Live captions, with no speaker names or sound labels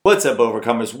What's up,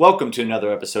 Overcomers? Welcome to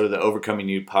another episode of the Overcoming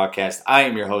You podcast. I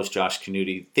am your host, Josh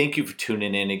Canuti. Thank you for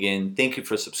tuning in again. Thank you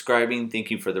for subscribing.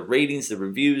 Thank you for the ratings, the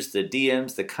reviews, the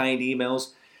DMs, the kind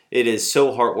emails. It is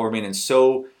so heartwarming and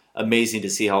so amazing to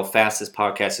see how fast this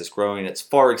podcast is growing. It's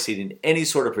far exceeding any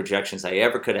sort of projections I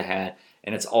ever could have had.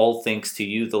 And it's all thanks to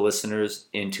you, the listeners,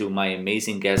 and to my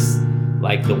amazing guests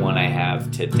like the one I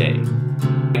have today.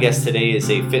 My guest today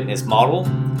is a fitness model.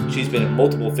 She's been in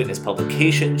multiple fitness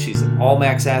publications. She's an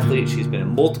all-max athlete. She's been in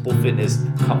multiple fitness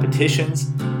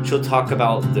competitions. She'll talk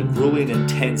about the grueling,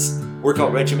 intense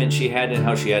workout regimen she had and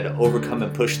how she had to overcome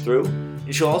and push through.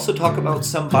 And she'll also talk about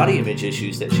some body image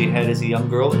issues that she had as a young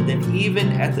girl. And then even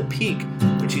at the peak,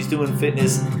 when she's doing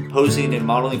fitness, posing, and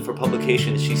modeling for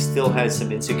publications, she still has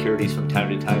some insecurities from time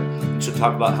to time. And she'll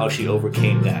talk about how she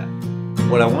overcame that.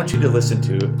 What I want you to listen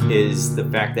to is the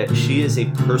fact that she is a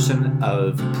person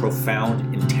of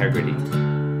profound integrity.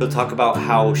 She'll talk about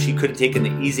how she could have taken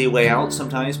the easy way out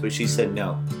sometimes, but she said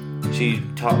no.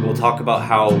 We'll talk about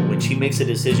how when she makes a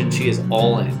decision, she is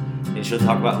all in. And she'll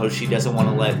talk about how she doesn't want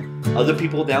to let other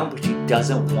people down, but she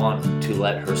doesn't want to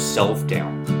let herself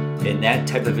down. And that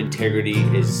type of integrity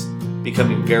is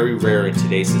becoming very rare in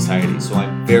today's society. So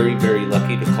I'm very, very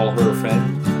lucky to call her a friend.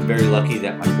 I'm very lucky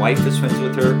that my wife is friends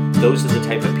with her. Those are the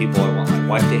type of people I want my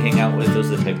wife to hang out with.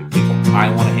 Those are the type of people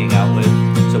I want to hang out with.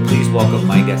 So please welcome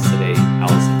my guest today,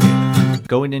 Allison Taylor.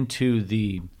 Going into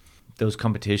those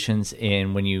competitions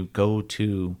and when you go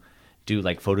to do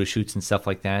like photo shoots and stuff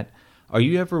like that, are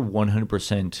you ever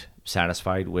 100%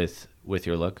 satisfied with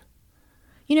your look?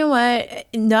 You know what?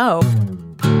 No.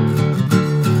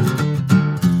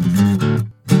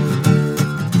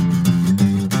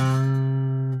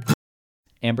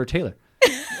 Amber Taylor.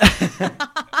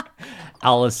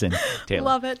 Allison Taylor.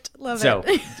 Love it. So,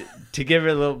 to give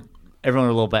everyone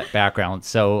a little bit background,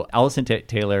 so Allison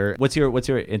Taylor, what's your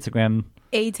Instagram?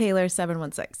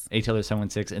 ATaylor716.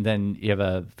 ATaylor716, and then you have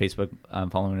a Facebook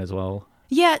following as well.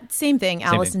 Yeah, same thing.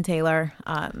 Allison Taylor.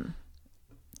 I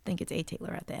think it's A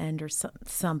Taylor at the end or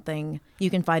something.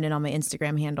 You can find it on my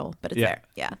Instagram handle, but it's there.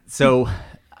 Yeah. So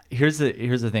here's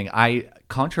the thing.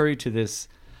 Contrary to this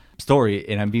story,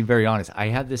 and I'm being very honest, I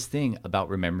have this thing about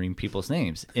remembering people's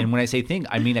names. And when I say thing,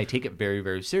 I mean I take it very,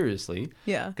 very seriously.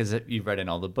 Yeah. Because you've read in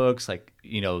all the books, like,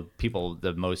 people,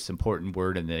 the most important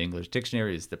word in the English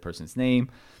dictionary is the person's name.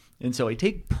 And so I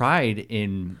take pride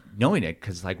in knowing it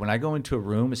because, like, when I go into a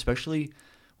room, especially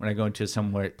when I go into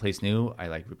somewhere place new, I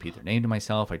like repeat their name to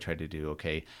myself. I try to do,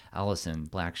 Allison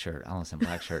black shirt,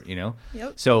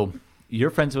 Yep. So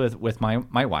you're friends with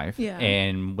my wife. Yeah.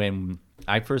 And when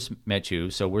I first met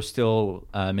you, so we're still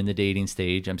in the dating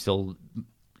stage. I'm still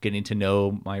getting to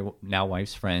know my now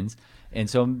wife's friends. And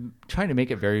so I'm trying to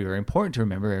make it very, very important to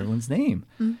remember everyone's name.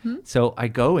 Mm-hmm. So I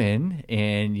go in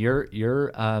and you're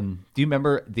do you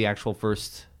remember the actual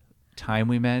first time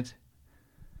we met?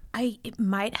 It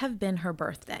might have been her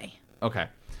birthday. Okay.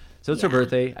 So it's her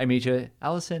birthday. I meet you.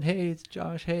 Allison, hey, it's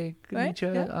Josh. Hey, good to meet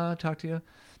you. Yeah. Talk to you.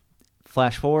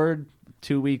 Flash forward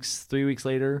 2 weeks, 3 weeks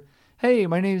later. Hey,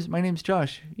 my name's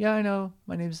Josh. Yeah, I know.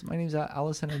 My name's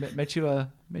Allison. I met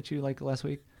you like last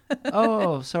week.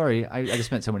 Oh, sorry. I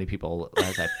just met so many people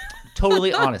last time.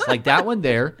 Totally honest. Like that one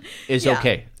there is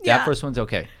okay. That first one's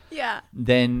okay. Yeah.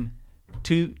 Then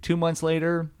two months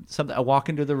later, I walk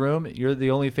into the room. You're the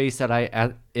only face that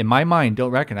I, in my mind,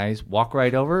 don't recognize. Walk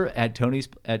right over at Tony's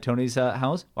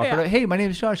house. Walk right over. Hey, my name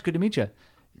is Josh. Good to meet you.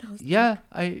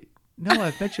 I've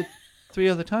met you 3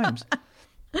 other times.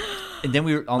 And then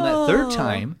we were on that third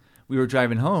time. We were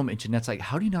driving home, and Jeanette's like,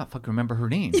 "How do you not fucking remember her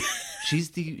name? She's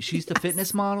the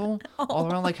fitness model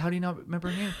all around. Like, how do you not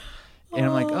remember her name?" And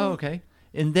I'm like, "Oh, okay."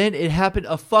 And then it happened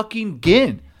a fucking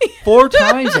again. 4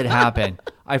 times it happened.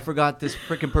 I forgot this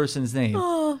freaking person's name,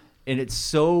 and it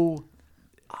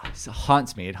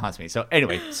haunts me. It haunts me. So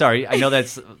anyway, sorry. I know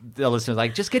that's the listeners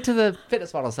like, just get to the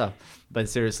fitness model stuff. But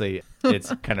seriously,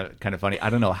 it's kind of funny. I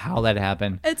don't know how that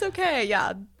happened. It's okay.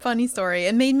 Yeah. Funny story.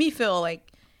 It made me feel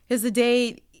like, because the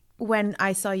day when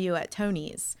I saw you at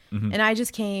Tony's, and I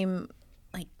just came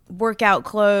like workout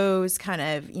clothes, kind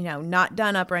of, not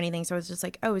done up or anything. So I was just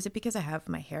like, oh, is it because I have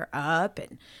my hair up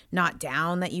and not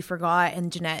down that you forgot?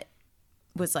 And Jeanette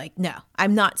was like, no,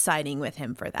 I'm not siding with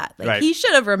him for that. Like, he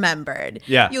should have remembered.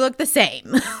 Yeah. You look the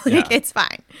same. It's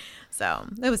fine. So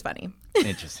it was funny.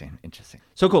 Interesting.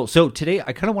 So cool. So today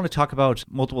I kind of want to talk about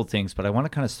multiple things, but I want to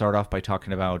kind of start off by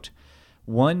talking about,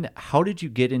 one, how did you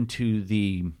get into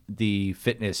the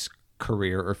fitness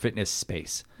career or fitness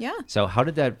space? Yeah. So how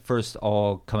did that first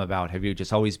all come about? Have you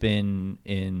just always been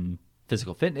in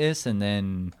physical fitness and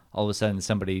then all of a sudden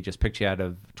somebody just picked you out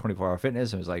of 24 Hour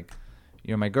Fitness and was like,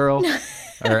 You're my girl?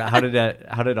 Or how did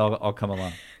it all come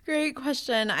along? Great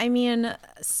question. I mean,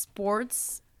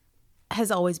 sports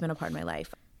has always been a part of my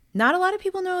life. Not a lot of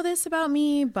people know this about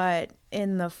me, but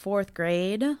in the 4th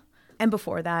grade and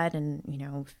before that,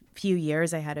 and, few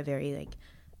years, I had a very like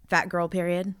fat girl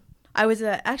period. I was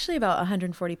actually about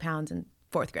 140 pounds in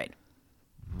 4th grade.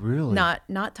 Really?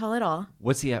 Not tall at all.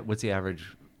 What's the average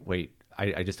weight?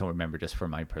 I just don't remember, just for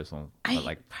my personal,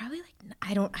 probably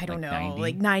I don't know, 90?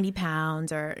 like 90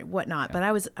 pounds or whatnot. Yeah.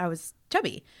 But I was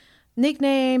chubby,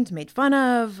 nicknamed, made fun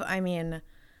of. I mean,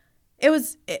 it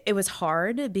was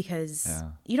hard because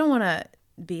you don't want to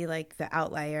be like the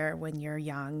outlier when you're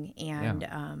young, and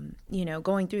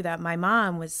going through that. My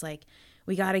mom was like,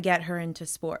 we got to get her into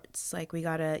sports. Like, we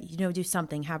got to, do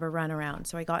something, have her run around.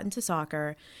 So I got into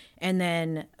soccer and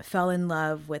then fell in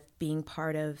love with being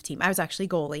part of team. I was actually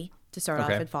goalie to start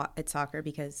off at soccer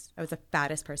because I was the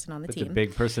fattest person on the team. The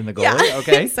big person, the goalie? Yeah.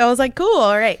 Okay. So I was like, cool,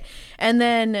 all right. And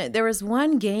then there was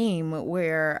one game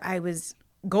where I was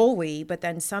goalie, but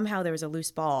then somehow there was a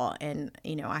loose ball and,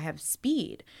 I have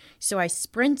speed. So I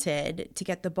sprinted to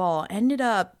get the ball, ended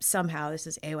up somehow, this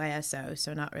is AYSO,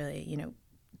 so not really,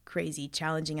 crazy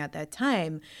challenging at that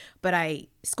time, but I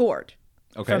scored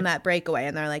from that breakaway.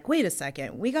 And they're like, wait a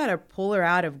second, we got to pull her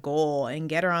out of goal and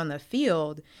get her on the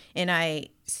field. And I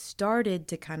started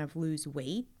to kind of lose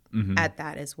weight at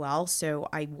that as well. So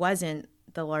I wasn't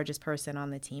the largest person on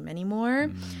the team anymore.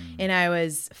 And I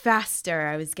was faster.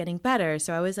 I was getting better.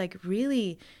 So I was like,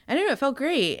 really, I don't know, it felt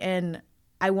great. And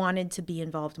I wanted to be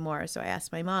involved more. So I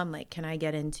asked my mom, like, can I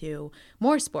get into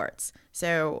more sports?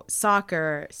 So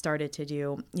soccer, started to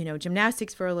do,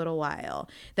 gymnastics for a little while.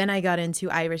 Then I got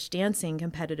into Irish dancing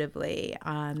competitively.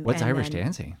 What's Irish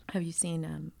dancing? Have you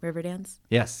seen Riverdance?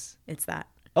 Yes. It's that.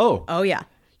 Oh yeah.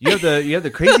 You have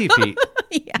the crazy feet.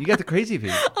 Yeah. You got the crazy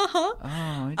feet. Uh-huh.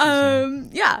 Oh,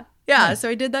 interesting. Yeah. So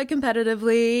I did that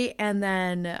competitively. And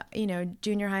then,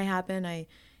 junior high happened. I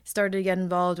started to get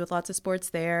involved with lots of sports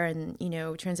there and,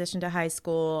 transitioned to high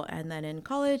school. And then in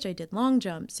college, I did long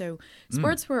jump. So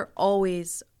sports were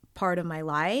always part of my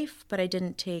life, but I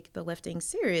didn't take the lifting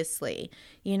seriously.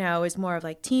 It was more of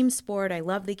like team sport. I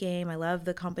love the game. I love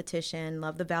the competition,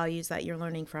 love the values that you're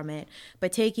learning from it.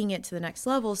 But taking it to the next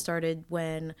level started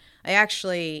when I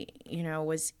actually,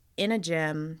 was in a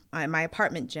gym, my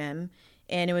apartment gym.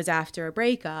 And it was after a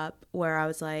breakup where I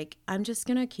was like, I'm just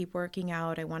going to keep working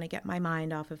out. I want to get my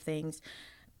mind off of things.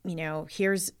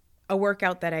 Here's a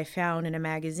workout that I found in a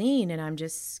magazine and I'm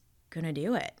just going to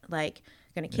do it. Like,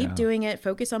 going to keep doing it,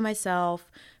 focus on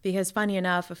myself. Because funny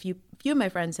enough, a few of my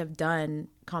friends have done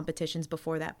competitions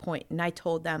before that point. And I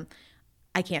told them,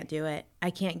 I can't do it. I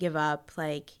can't give up,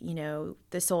 like,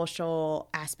 the social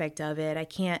aspect of it. I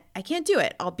can't do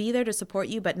it. I'll be there to support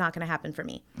you, but not going to happen for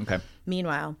me. Okay.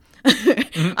 Meanwhile,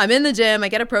 I'm in the gym. I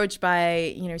get approached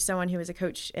by, someone who is a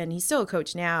coach, and he's still a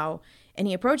coach now. And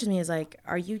he approaches me, he's like,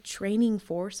 are you training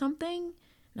for something?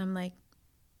 And I'm like,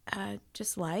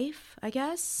 just life, I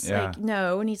guess. Yeah. Like,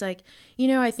 no. And he's like,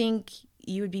 I think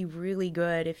you would be really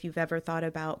good if you've ever thought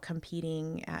about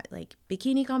competing at like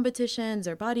bikini competitions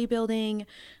or bodybuilding.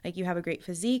 Like, you have a great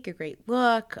physique, a great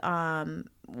look.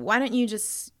 Why don't you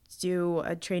just do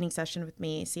a training session with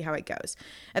me, see how it goes?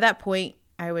 At that point,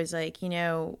 I was like,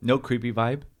 no creepy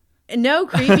vibe? No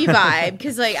creepy vibe.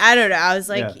 Because, like, I don't know. I was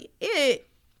like,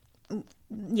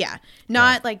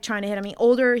 not like trying to hit on me.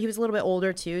 Older, he was a little bit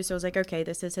older too. So I was like, okay,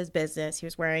 this is his business. He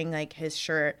was wearing like his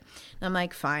shirt. And I'm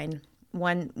like, fine.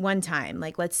 One time,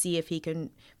 like, let's see if he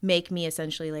can make me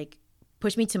essentially like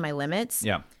push me to my limits.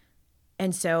 Yeah.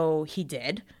 And so he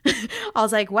did. I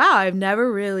was like, wow, I've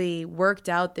never really worked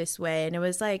out this way. And it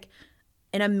was like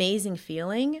an amazing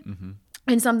feeling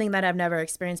and something that I've never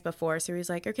experienced before. So he was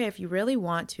like, okay, if you really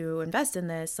want to invest in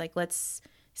this, like, let's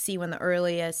see when the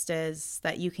earliest is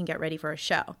that you can get ready for a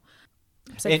show.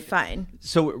 It's like, fine.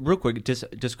 So real quick, just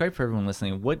describe for everyone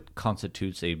listening, what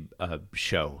constitutes a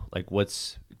show? Like,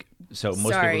 most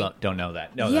people don't know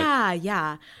that. No.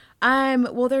 Yeah.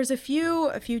 Well, there's a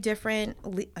few different,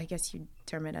 I guess you'd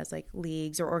term it as like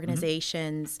leagues or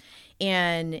organizations,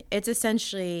 and it's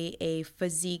essentially a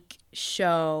physique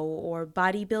show or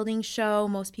bodybuilding show.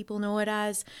 Most people know it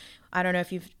as. I don't know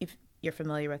if you're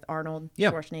familiar with Arnold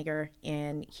Schwarzenegger,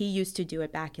 and he used to do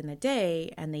it back in the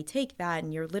day, and they take that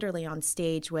and you're literally on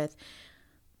stage with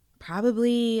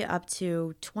probably up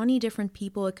to 20 different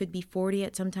people. It could be 40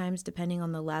 at sometimes, depending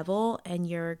on the level, and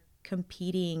you're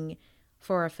competing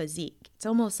for a physique. It's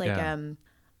almost like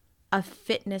a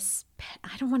fitness,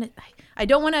 I don't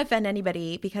want to offend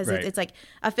anybody because Right. it's like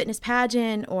a fitness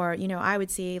pageant, or, I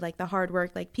would say like the hard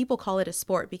work, like people call it a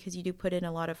sport because you do put in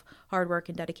a lot of hard work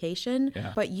and dedication,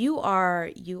 Yeah. but you are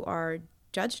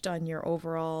judged on your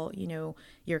overall,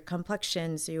 your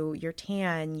complexion, so your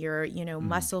tan, your,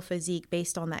 muscle physique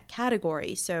based on that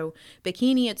category. So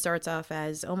bikini, it starts off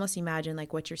as, almost imagine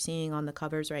like what you're seeing on the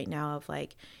covers right now of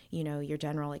like, your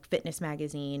general like fitness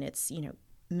magazine. It's,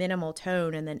 minimal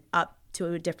tone, and then up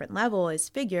to a different level is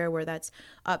figure, where that's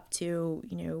up to,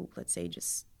 let's say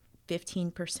just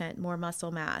 15% more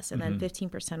muscle mass, and then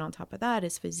 15% on top of that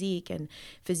is physique, and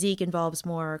physique involves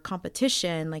more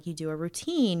competition, like you do a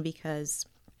routine, because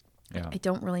I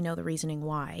don't really know the reasoning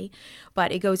why,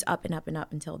 but it goes up and up and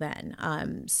up until then.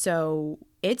 So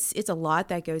it's a lot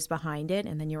that goes behind it,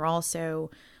 and then you're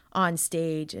also on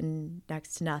stage and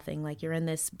next to nothing, like you're in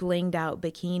this blinged out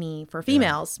bikini for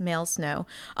females, males no,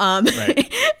 Right.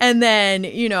 and then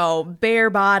bare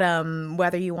bottom,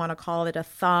 whether you want to call it a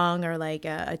thong or like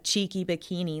a cheeky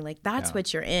bikini, like that's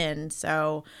what you're in.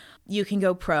 So you can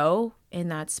go pro in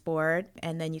that sport,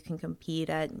 and then you can compete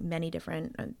at many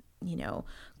different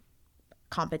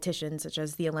competitions, such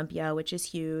as the Olympia, which is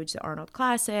huge, the Arnold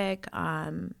Classic,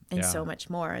 and so much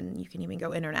more. And you can even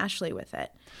go internationally with it.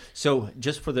 So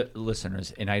just for the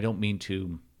listeners, and I don't mean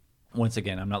to, once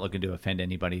again, I'm not looking to offend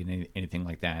anybody in anything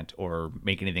like that or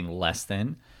make anything less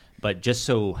than, but just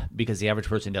so, because the average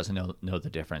person doesn't know the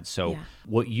difference. So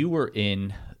what you were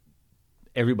in,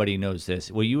 everybody knows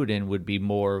this, what you were in would be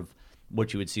more of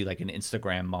what you would see like an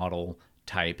Instagram model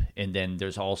type. And then there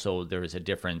is a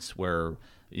difference where,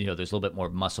 there's a little bit more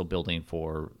muscle building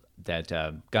for that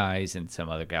guys and some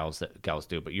other gals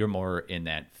do, but you're more in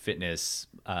that fitness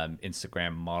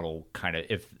Instagram model kind of,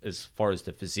 if as far as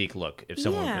the physique look, if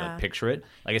someone were going to picture it,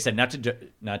 like I said, not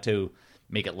to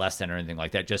make it less than or anything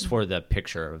like that, just for the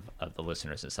picture of the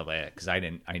listeners and stuff like that, because I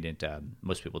didn't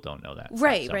most people don't know that.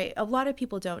 Right, so. Right. A lot of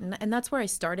people don't, and that's where I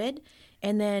started.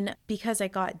 And then because I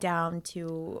got down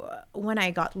to, when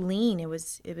I got lean, it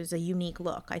was a unique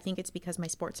look. I think it's because my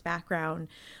sports background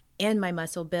and my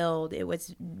muscle build, it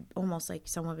was almost like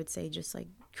someone would say just like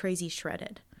crazy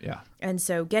shredded. Yeah. And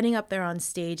so getting up there on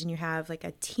stage and you have like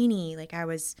a teeny, like I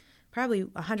was probably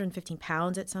 115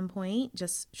 pounds at some point,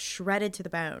 just shredded to the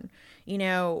bone,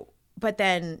 but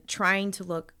then trying to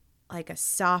look like a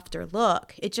softer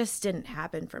look, it just didn't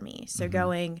happen for me. So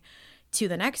going to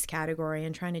the next category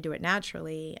and trying to do it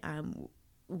naturally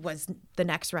was the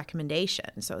next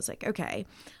recommendation. So I was like, okay,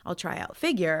 I'll try out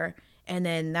figure. And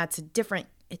then it's a different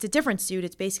suit.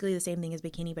 It's basically the same thing as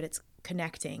bikini, but it's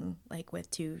connecting like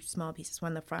with two small pieces,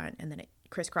 one in the front, and then it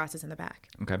crisscrosses in the back.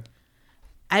 Okay.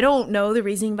 I don't know the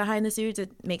reasoning behind the suits.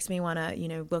 It makes me want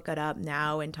to, look it up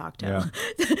now and talk to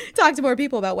talk to more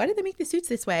people about why did they make the suits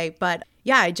this way. But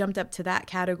yeah, I jumped up to that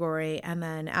category, and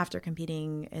then after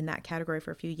competing in that category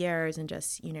for a few years and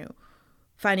just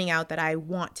finding out that I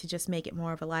want to just make it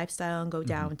more of a lifestyle and go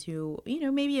down to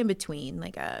maybe in between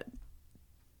like a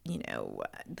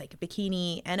like a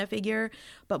bikini and a figure,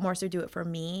 but more so do it for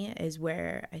me, is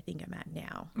where I think I'm at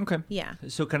now. Okay. Yeah.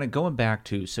 So kind of going back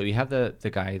to, so you have the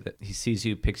guy that he sees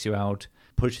you, picks you out,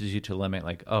 pushes you to the limit,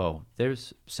 like, oh,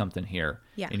 there's something here.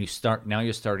 Yeah. And you're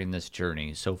starting this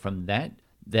journey. So from that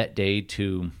day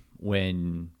to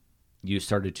when you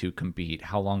started to compete,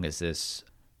 how long is this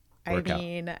workout? I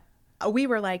mean, we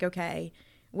were like, okay,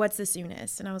 what's the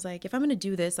soonest? And I was like, if I'm going to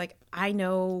do this, like, I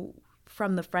know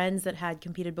from the friends that had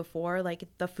competed before, like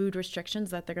the food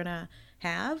restrictions that they're gonna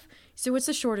have. So what's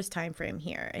the shortest time frame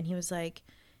here? And he was like,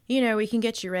 we can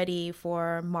get you ready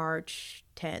for March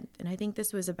 10th. And I think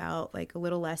this was about like a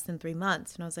little less than 3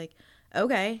 months. And I was like,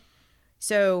 okay.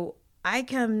 So I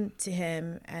come to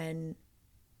him and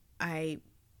I,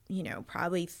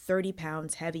 probably 30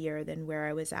 pounds heavier than where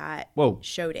I was at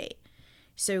show date.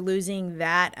 So losing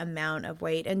that amount of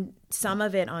weight, and some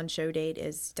of it on show date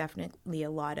is definitely a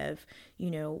lot of,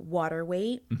 water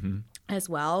weight as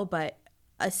well, but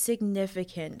a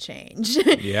significant change.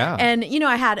 Yeah. And,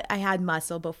 I had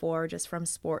muscle before just from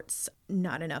sports,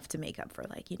 not enough to make up for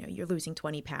like, you're losing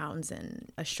 20 pounds in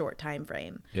a short time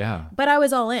frame. Yeah. But I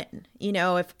was all in,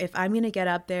 if I'm going to get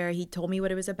up there, he told me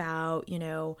what it was about,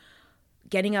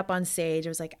 getting up on stage, I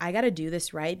was like, I got to do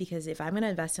this right, because if I'm going to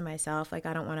invest in myself, like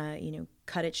I don't want to,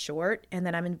 cut it short. And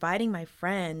then I'm inviting my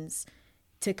friends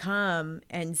to come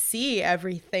and see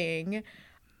everything.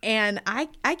 And I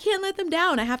can't let them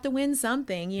down. I have to win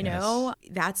something, you know.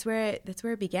 That's where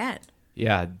it began.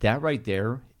 Yeah, that right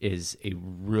there is a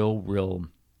real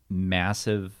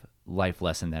massive life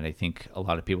lesson that I think a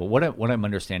lot of people, what I'm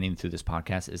understanding through this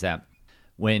podcast is that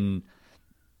when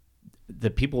the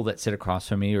people that sit across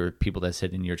from me or people that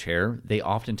sit in your chair, they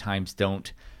oftentimes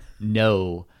don't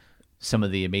know some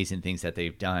of the amazing things that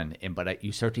they've done. But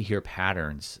you start to hear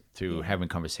patterns through having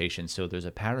conversations. So there's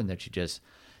a pattern that you just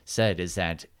said is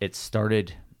that it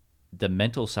started, the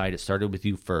mental side, it started with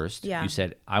you first. Yeah. You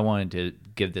said, I wanted to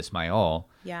give this my all.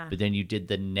 Yeah. But then you did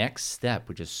the next step,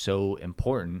 which is so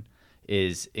important,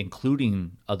 is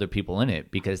including other people in it.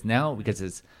 Because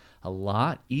it's a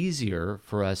lot easier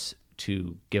for us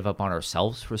to give up on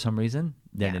ourselves for some reason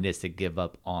than it is to give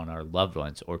up on our loved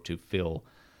ones or to feel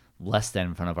less than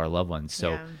in front of our loved ones.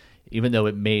 So even though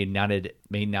it may not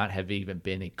have even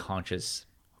been a conscious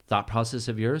thought process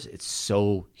of yours, it's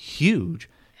so huge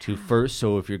to first.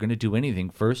 So if you're going to do anything,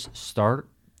 first start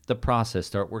the process,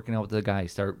 start working out with the guy,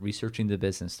 start researching the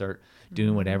business, start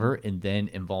doing whatever, and then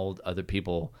involve other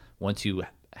people once you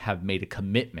have made a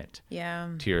commitment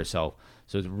to yourself.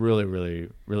 So it's really, really,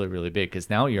 really, really big, because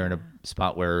now you're in a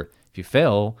spot where if you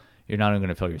fail, you're not even going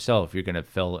to fail yourself. You're going to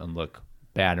fail and look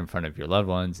bad in front of your loved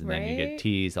ones, and then you get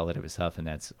teased, all that type of stuff, and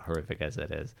that's horrific as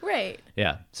it is. Right.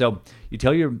 Yeah. So you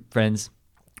tell your friends,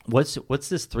 what's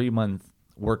this 3-month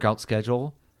workout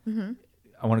schedule? Mm-hmm.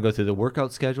 I want to go through the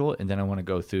workout schedule, and then I want to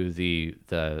go through the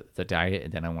diet,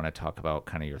 and then I want to talk about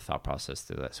kind of your thought process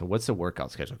through that. So what's the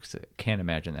workout schedule? Because I can't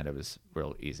imagine that it was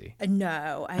real easy.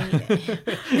 No,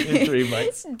 in 3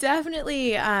 months. It's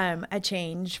definitely a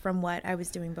change from what I was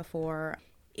doing before.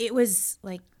 It was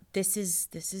like, this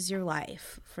is your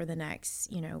life for the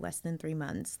next, less than 3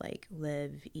 months. Like,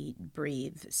 live, eat,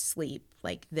 breathe, sleep,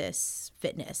 like this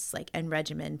fitness, like, and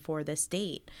regimen for this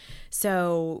date.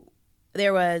 So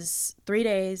there was 3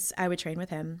 days I would train with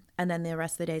him, and then the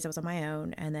rest of the days I was on my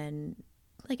own, and then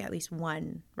like at least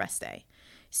one rest day.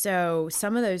 So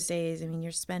some of those days, I mean,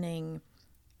 you're spending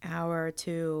an hour or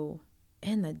two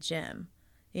in the gym,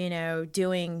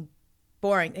 doing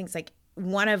boring things. Like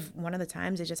one of the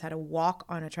times I just had to walk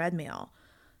on a treadmill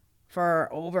for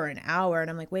over an hour, and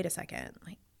I'm like, wait a second,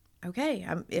 like, okay,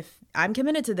 if I'm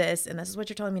committed to this and this is what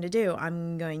you're telling me to do,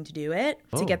 I'm going to do it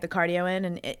to get the cardio in.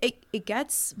 And it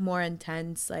gets more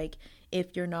intense, like,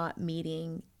 if you're not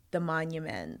meeting the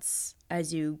monuments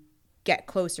as you get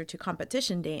closer to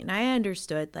competition date. And I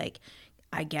understood, like,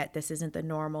 I get this isn't the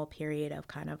normal period of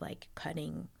kind of like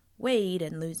cutting weight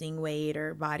and losing weight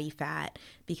or body fat,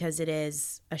 because it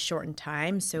is a shortened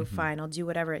time. So fine, I'll do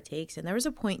whatever it takes. And there was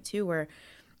a point too where,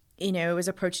 it was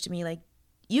approached to me like,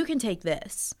 you can take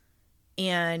this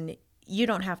and you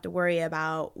don't have to worry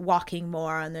about walking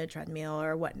more on the treadmill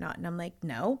or whatnot. And I'm like,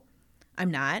 no,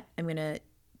 I'm not. I'm going to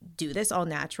do this all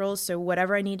natural. So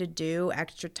whatever I need to do,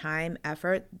 extra time,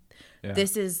 effort,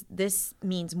 this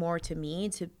means more to me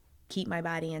to keep my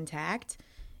body intact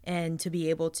and to be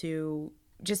able to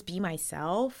just be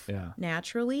myself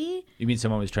naturally. You mean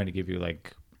someone was trying to give you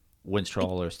like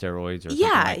Winstrol or steroids or something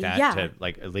like that to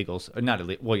like illegal, not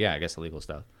illegal, well, I guess illegal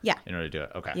stuff. Yeah. In order to do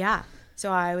it. Okay. Yeah.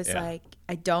 So I was like,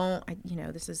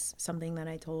 this is something that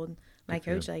I told my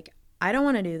coach, like, I don't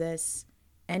want to do this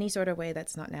any sort of way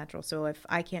that's not natural. So if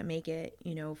I can't make it,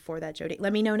 for that show date,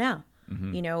 let me know now.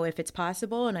 Mm-hmm. If it's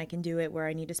possible and I can do it where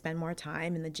I need to spend more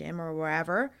time in the gym or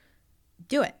wherever,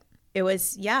 do it. It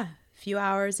was, a few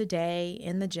hours a day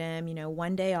in the gym,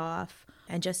 one day off,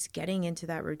 and just getting into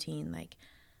that routine. Like,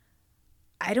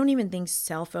 I don't even think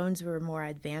cell phones were more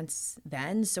advanced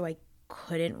then, so I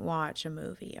couldn't watch a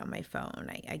movie on my phone.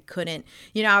 I couldn't,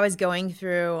 I was going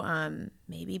through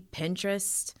maybe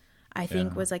Pinterest, I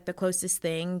think was like the closest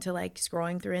thing to like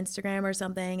scrolling through Instagram or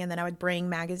something. And then I would bring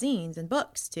magazines and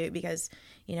books too, because,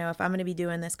 if I'm going to be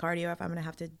doing this cardio, if I'm going to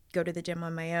have to go to the gym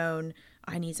on my own,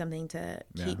 I need something to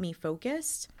keep me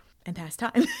focused and pass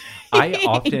time.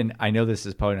 I know this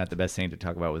is probably not the best thing to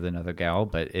talk about with another gal,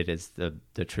 but it is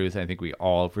the truth. I think we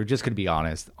all, if we're just going to be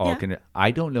honest,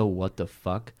 I don't know what the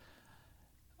fuck.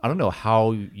 I don't know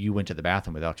how you went to the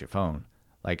bathroom without your phone.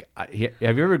 Like, have you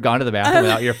ever gone to the bathroom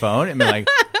without your phone and been like,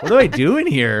 what do I do in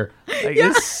here? Like,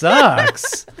 this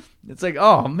sucks. It's like,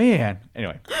 oh man.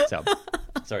 Anyway, so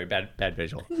sorry, bad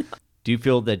visual. No. Do you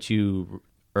feel that you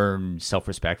earn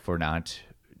self-respect for not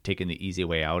taking the easy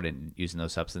way out and using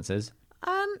those substances?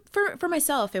 For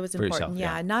myself, it was important.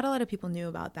 Yourself, not a lot of people knew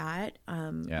about that.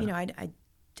 I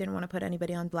didn't want to put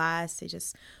anybody on blast. I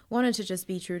just wanted to just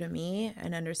be true to me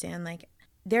and understand, like,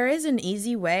 there is an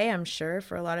easy way, I'm sure,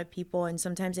 for a lot of people, and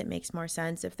sometimes it makes more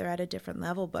sense if they're at a different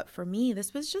level. But for me,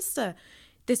 this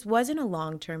wasn't a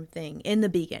long-term thing in the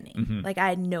beginning. Mm-hmm. Like, I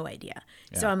had no idea.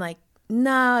 Yeah. So I'm like,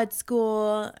 no, it's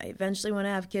cool. I eventually want to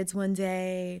have kids one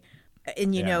day,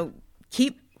 and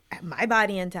keep my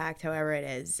body intact, however it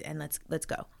is, and let's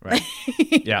go. Right.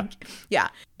 Yeah. Yeah.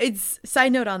 It's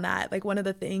side note on that. Like, one of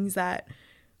the things that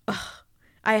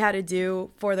I had to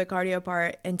do for the cardio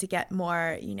part and to get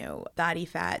more, body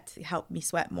fat to help me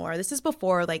sweat more. This is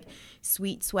before like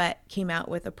Sweet Sweat came out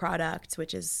with a product,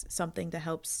 which is something to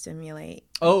help stimulate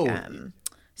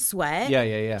sweat.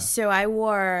 Yeah. So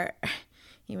the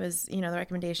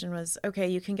recommendation was, okay,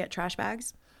 you can get trash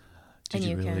bags. Did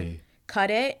you really? Can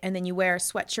cut it, and then you wear a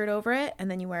sweatshirt over it,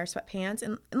 and then you wear sweatpants.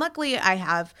 And luckily I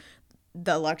have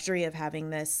the luxury of having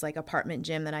this like apartment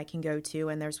gym that I can go to.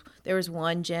 And there was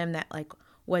one gym that like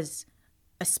was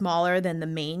a smaller than the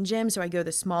main gym. So I go to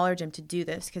the smaller gym to do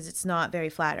this because it's not very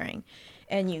flattering.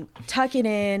 And you tuck it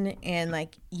in and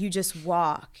like you just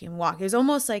walk and walk. It was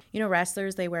almost like,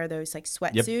 wrestlers, they wear those like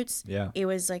sweatsuits. Yep. Yeah. It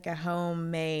was like a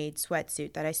homemade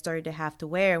sweatsuit that I started to have to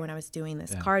wear when I was doing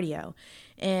this cardio.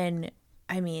 And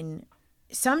I mean,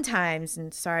 sometimes,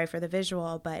 and sorry for the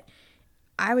visual, but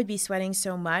I would be sweating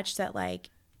so much that like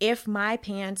if my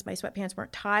sweatpants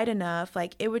weren't tied enough,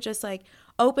 like it would just like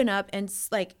open up and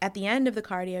like at the end of the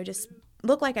cardio just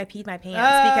look like I peed my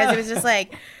pants because it was just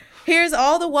like, here's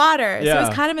all the water. Yeah. So it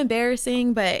was kind of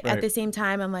embarrassing, but at the same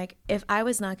time, I'm like, if I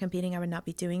was not competing, I would not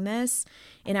be doing this.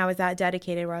 And I was that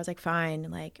dedicated where I was like,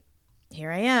 fine, like here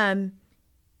I am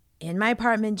in my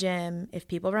apartment gym. If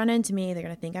people run into me, they're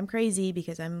going to think I'm crazy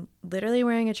because I'm literally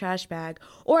wearing a trash bag,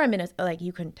 or I'm in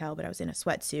you couldn't tell, but I was in a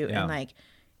sweatsuit and like,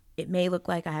 it may look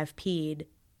like I have peed,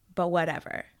 but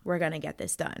whatever, we're going to get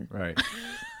this done. Right.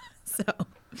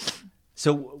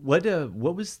 So what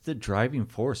was the driving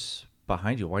force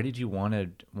behind you? Why did you want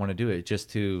to do it? Just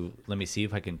to let me see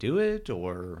if I can do it,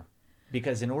 or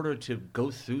because in order to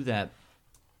go through that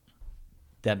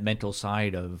mental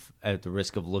side of at the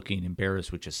risk of looking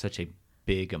embarrassed, which is such a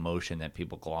big emotion that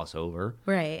people gloss over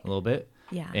right a little bit.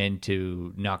 Yeah. And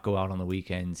to not go out on the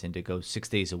weekends and to go 6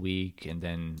 days a week. And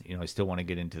then, I still want to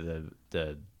get into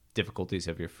the difficulties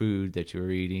of your food that you were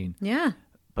eating. Yeah.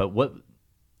 But what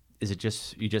is it,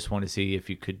 just you just want to see if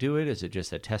you could do it? Is it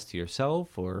just a test to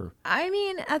yourself, or? I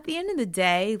mean, at the end of the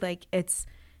day, like it's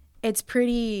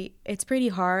pretty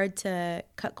hard to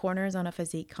cut corners on a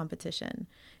physique competition.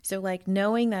 So like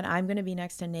knowing that I'm going to be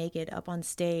next to naked up on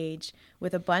stage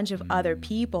with a bunch of other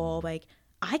people, like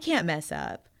I can't mess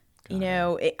up.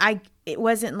 It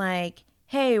wasn't like,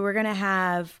 hey, we're going to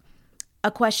have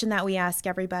a question that we ask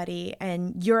everybody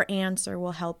and your answer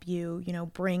will help you,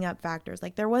 bring up factors.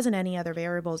 Like there wasn't any other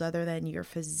variables other than your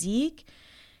physique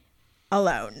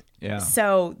alone. Yeah.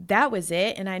 So that was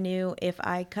it. And I knew if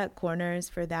I cut corners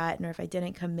for that, or if I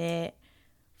didn't commit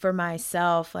for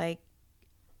myself, like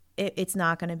it's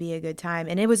not going to be a good time.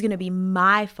 And it was going to be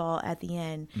my fault at the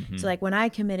end. Mm-hmm. So like when I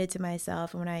committed to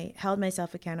myself and when I held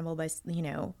myself accountable by,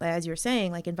 as you're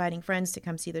saying, like inviting friends to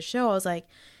come see the show, I was like,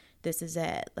 this is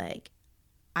it. Like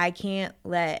I can't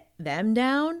let them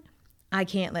down. I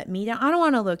can't let me down. I don't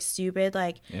want to look stupid.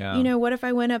 Like, what if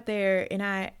I went up there and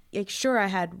I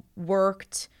had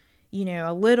worked,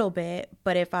 a little bit,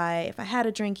 but if I had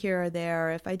a drink here or there,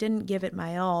 or if I didn't give it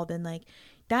my all, then like,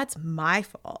 that's my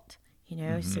fault,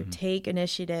 Mm-hmm. So take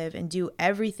initiative and do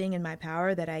everything in my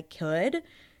power that I could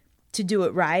to do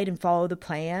it right and follow the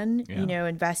plan,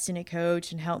 invest in a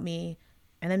coach and help me,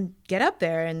 and then get up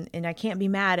there. And I can't be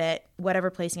mad at whatever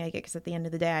placing I get, because at the end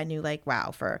of the day, I knew like,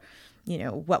 wow, for,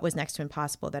 what was next to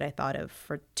impossible that I thought of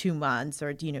for 2 months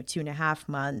or, 2.5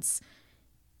 months,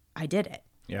 I did it.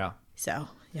 Yeah. So,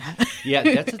 yeah. Yeah,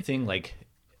 that's the thing. Like,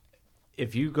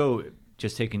 if you go,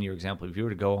 just taking your example, if you were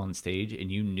to go on stage and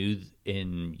you knew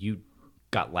and you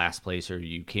got last place or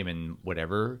you came in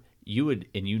whatever, you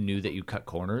knew that you cut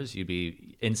corners, you'd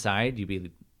be inside, you'd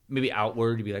be maybe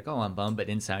outward, you'd be like, oh, I'm bummed. But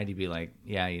inside, you'd be like,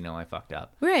 yeah, I fucked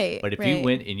up. Right. But if you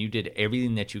went and you did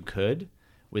everything that you could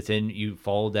you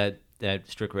followed that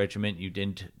strict regimen, you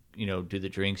didn't, do the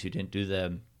drinks, you didn't do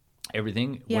the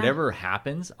everything, whatever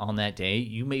happens on that day,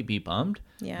 you may be bummed,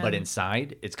 but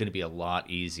inside it's going to be a lot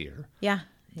easier. Yeah.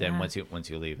 Than once you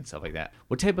leave and stuff like that.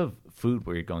 What type of food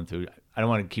were you going through? I don't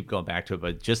want to keep going back to it,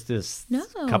 but just this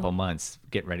couple months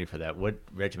getting ready for that, what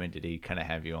regimen did he kind of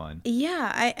have you on?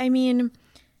 Yeah, I mean,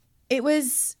 it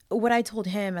was what I told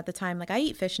him at the time. Like, I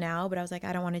eat fish now, but I was like,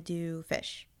 I don't want to do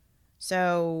fish.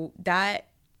 So that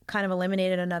kind of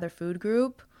eliminated another food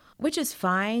group, which is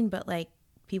fine, but like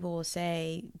people will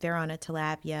say they're on a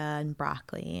tilapia and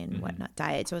broccoli and whatnot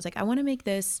diet. So I was like, I want to make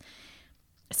this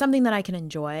something that I can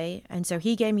enjoy. And so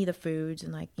he gave me the foods,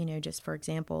 and like, just for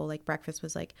example, like breakfast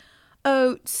was like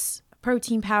oats,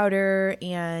 protein powder,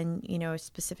 and, a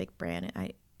specific brand.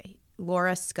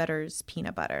 Laura Scudder's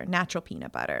peanut butter, natural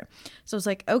peanut butter. So I was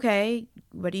like, okay,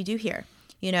 what do you do here?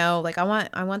 Like I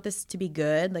want this to be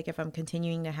good. Like if I'm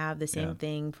continuing to have the same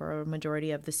thing for a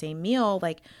majority of the same meal,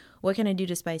 like what can I do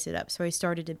to spice it up? So I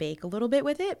started to bake a little bit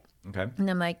with it. Okay. And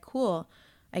I'm like, cool.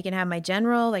 I can have my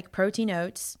general like protein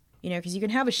oats, you know, because you can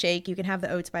have a shake, you can have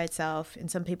the oats by itself. And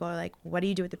some people are like, what do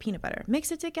you do with the peanut butter?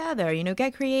 Mix it together, you know,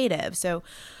 get creative. So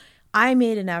I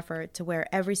made an effort to where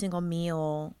every single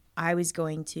meal I was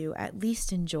going to at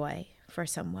least enjoy for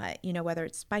somewhat, you know, whether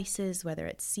it's spices, whether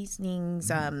it's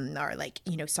seasonings, or like,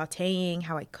 you know, sauteing,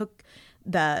 how I cook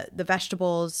the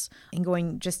vegetables and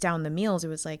going just down the meals. It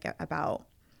was like about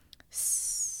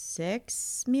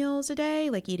 6 meals a day,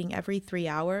 like eating every 3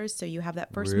 hours. So you have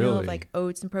that first meal of like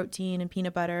oats and protein and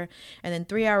peanut butter, and then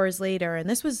 3 hours later, and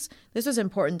this was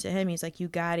important to him. He's like, you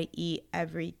got to eat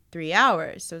every 3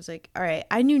 hours. So it's like, all right,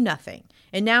 I knew nothing,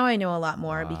 and now I know a lot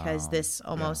more because this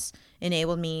almost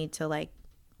enabled me to like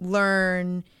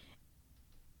learn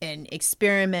and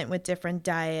experiment with different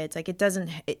diets. Like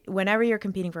whenever you're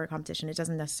competing for a competition, it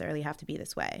doesn't necessarily have to be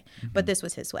this way, but this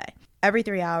was his way. Every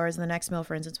 3 hours, and the next meal,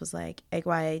 for instance, was like egg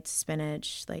whites,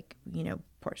 spinach, like, you know,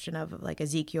 portion of like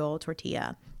Ezekiel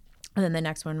tortilla. And then the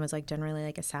next one was like generally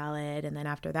like a salad. And then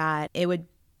after that, it would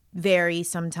vary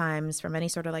sometimes from any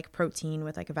sort of like protein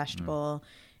with like a vegetable,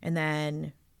 and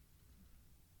then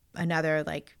another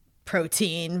like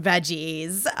protein,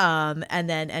 veggies, and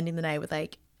then ending the night with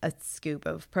like a scoop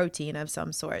of protein of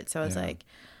some sort. So I was like,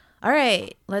 all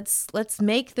right, let's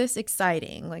make this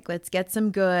exciting. Like, let's get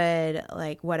some good,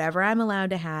 like whatever I'm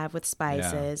allowed to have with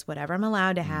spices, whatever I'm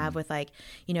allowed to have with like,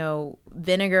 you know,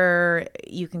 vinegar.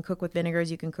 You can cook with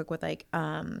vinegars. You can cook with like,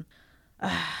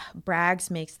 Bragg's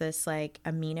makes this like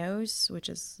aminos, which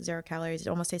is 0 calories. It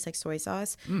almost tastes like soy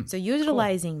sauce. So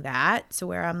utilizing that, so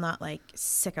where I'm not like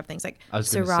sick of things like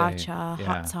sriracha,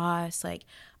 hot sauce. Like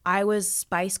I was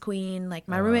spice queen. Like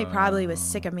my roommate probably was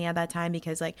sick of me at that time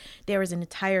because like there was an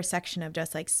entire section of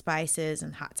just like spices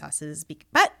and hot sauces.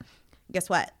 But guess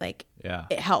what? Like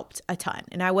it helped a ton,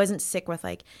 and I wasn't sick with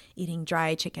like eating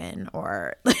dry chicken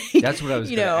or like, that's what I was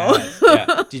gonna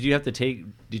ask.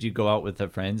 Did you go out with the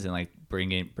friends and like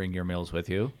bring your meals with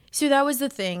you? So that was the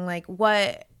thing. Like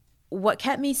what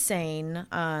kept me sane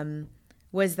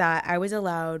was that I was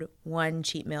allowed one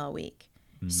cheat meal a week.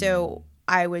 So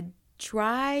I would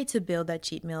try to build that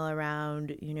cheat meal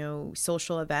around, you know,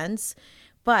 social events,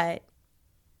 but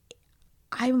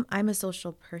I'm a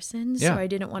social person, so I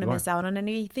didn't want to miss out on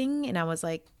anything. And I was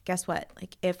like, guess what?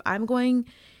 Like if I'm going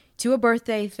to a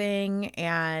birthday thing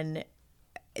and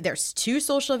there's 2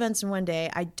 social events in one day,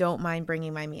 I don't mind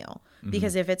bringing my meal,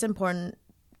 because if it's important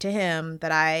to him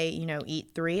that I, you know,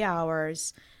 eat 3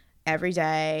 hours every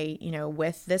day, you know,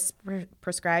 with this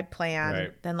prescribed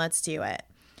plan, then let's do it.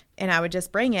 And I would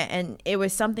just bring it. And it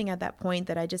was something at that point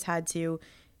that I just had to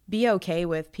be okay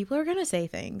with. People are going to say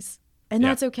things, and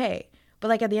that's okay. But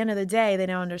like at the end of the day, they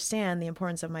don't understand the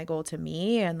importance of my goal to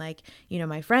me. And like, you know,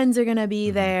 my friends are going to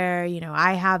be there. You know,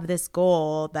 I have this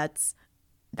goal that's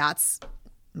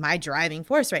my driving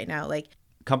force right now. Like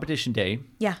competition day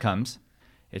comes.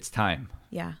 It's time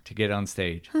to get on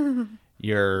stage.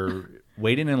 You're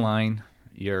waiting in line.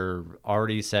 You're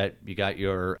already set. You got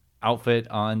your outfit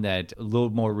on that a little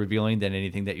more revealing than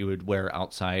anything that you would wear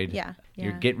outside.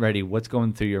 You're getting ready. What's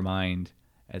going through your mind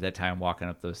at that time walking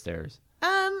up those stairs?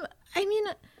 I mean,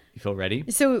 you feel ready?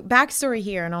 So backstory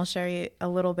here, and I'll share you a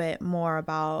little bit more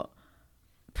about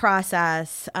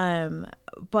process.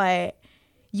 But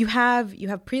you have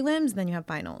prelims, then you have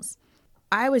finals.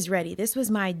 I was ready. This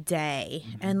was my day.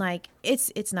 And like,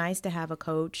 it's nice to have a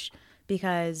coach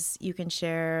because you can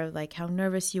share like how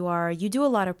nervous you are. You do a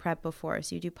lot of prep before.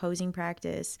 So you do posing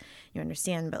practice, you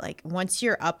understand, but like once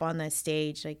you're up on the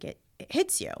stage, like it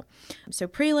hits you. So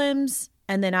prelims,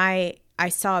 and then I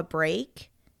saw a break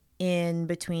in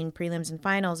between prelims and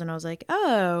finals, and I was like,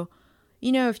 oh,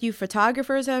 you know, a few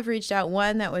photographers have reached out.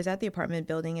 One that was at the apartment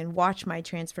building and watched my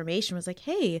transformation was like,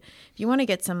 hey, if you want to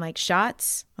get some like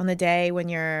shots on the day when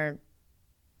you're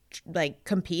like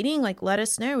competing, like let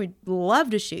us know. We'd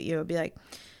love to shoot you. I'd be like,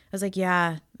 I was like,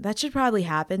 yeah, that should probably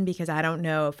happen because I don't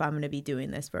know if I'm going to be doing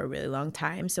this for a really long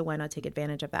time. So why not take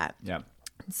advantage of that? Yeah.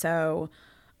 So,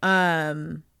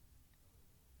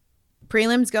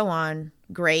 prelims go on.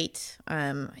 Great.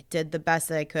 I did the best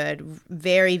that I could.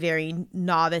 Very, very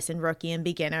novice and rookie and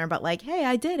beginner, but like, hey,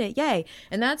 I did it. Yay.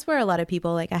 And that's where a lot of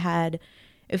people, like I had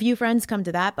a few friends come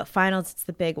to that, but finals, it's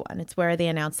the big one. It's where they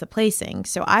announce the placing.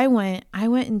 So I went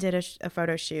and did a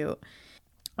photo shoot.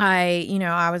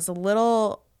 I was a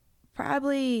little,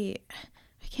 probably,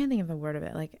 I can't think of the word of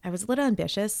it. Like I was a little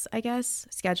ambitious, I guess,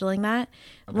 scheduling that.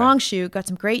 Okay. Long shoot, got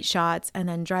some great shots, and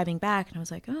then driving back, and I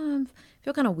was like, oh, I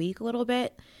feel kind of weak a little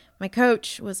bit. My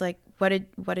coach was like, what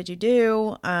did you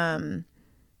do?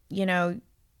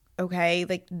 Okay,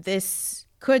 like this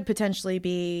could potentially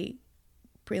be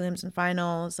prelims and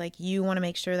finals. Like, you want to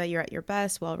make sure that you're at your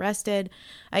best, well rested.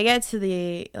 I get to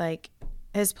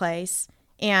his place,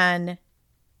 and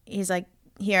he's like,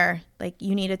 here, like,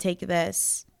 you need to take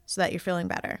this so that you're feeling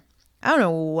better. I don't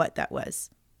know what that was.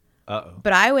 Uh-oh.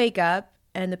 But I wake up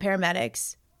and the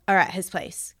paramedics are at his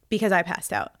place because I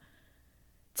passed out.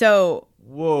 So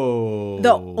whoa.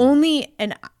 The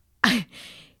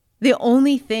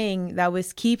only thing that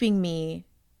was keeping me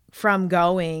from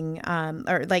going,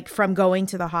 from going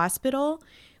to the hospital,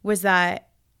 was that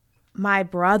my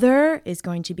brother is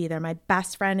going to be there. My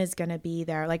best friend is going to be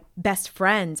there. Like, best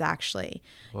friends, actually.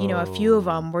 Whoa. You know, a few of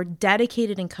them were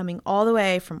dedicated and coming all the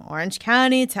way from Orange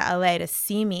County to LA to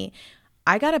see me.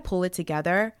 I got to pull it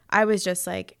together. I was just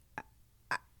like,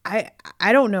 I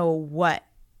don't know what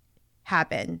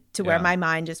happened to where my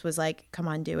mind just was like, come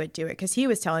on, do it. Because he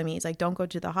was telling me, he's like, don't go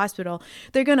to the hospital.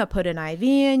 They're going to put an IV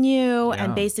in you. Yeah.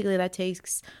 And basically that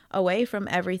takes away from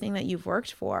everything that you've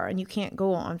worked for. And you can't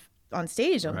go on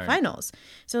stage on finals.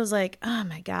 So I was like, oh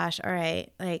my gosh, all right,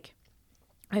 like,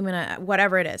 I'm gonna,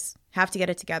 whatever it is, have to get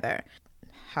it together.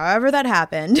 However that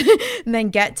happened, and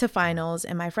then get to finals,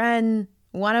 and my friend,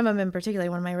 one of them in particular,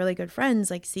 one of my really good friends,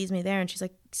 like, sees me there, and she's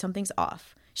like, something's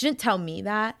off. She didn't tell me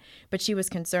that, but she was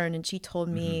concerned, and she told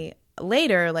me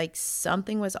later, like,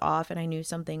 something was off, and I knew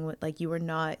something, like, you were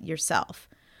not yourself.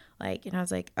 Like, and I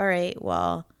was like, all right,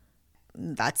 well,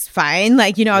 that's fine.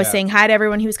 Like, you know, I was saying hi to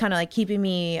everyone. He was kind of like keeping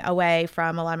me away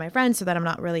from a lot of my friends so that I'm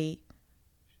not really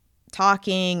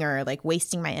talking or like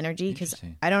wasting my energy, because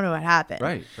I don't know what happened.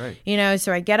 Right. You know,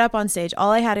 so I get up on stage. All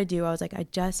I had to do, I was like, I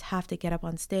just have to get up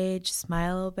on stage,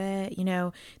 smile a little bit. You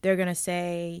know, they're going to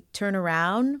say, turn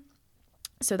around,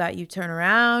 so that you turn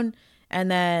around,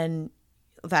 and then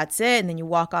that's it. And then you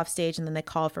walk off stage, and then they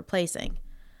call for placing.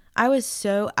 I was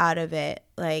so out of it.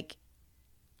 Like,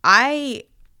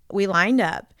 we lined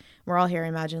up. We're all here.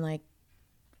 Imagine like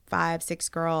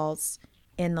 5-6 girls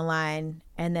in the line.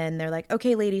 And then they're like,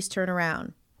 okay, ladies, turn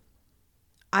around.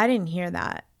 I didn't hear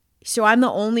that. So I'm the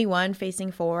only one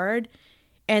facing forward.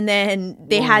 And then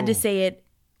they had to say it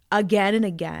again and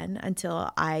again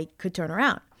until I could turn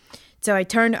around. So I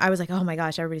turned. I was like, oh my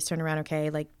gosh, everybody's turning around. Okay,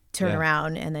 like, turn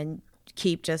around, and then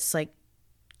keep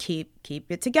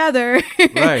it together.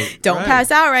 Don't pass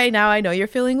out right now. I know you're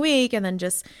feeling weak. And then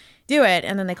just do it.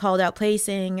 And then they called out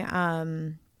placing.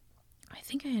 I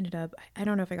think I ended up, I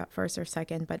don't know if I got first or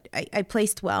second, but I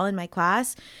placed well in my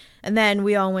class. And then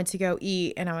we all went to go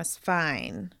eat, and I was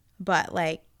fine. But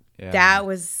like, that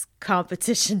was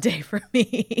competition day for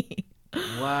me.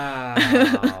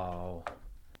 Wow.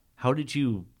 How did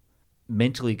you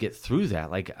mentally get through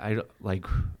that? I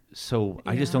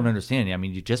just don't understand. I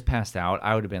mean, you just passed out.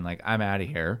 I would have been like, I'm out of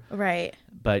here. Right.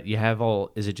 But you have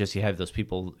is it just you have those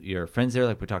people, your friends there,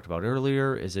 like we talked about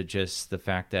earlier? Is it just the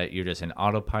fact that you're just in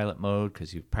autopilot mode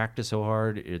because you've practiced so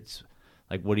hard? It's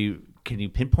like, can you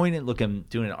pinpoint it,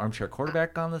 doing an armchair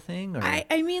quarterback on the thing? Or?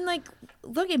 I mean, like,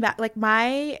 looking back, like,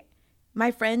 my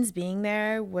friends being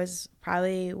there was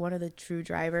probably one of the true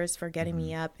drivers for getting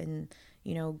me up and,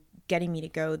 you know, getting me to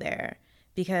go there,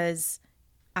 because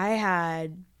I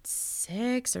had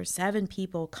 6 or 7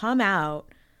 people come out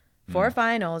for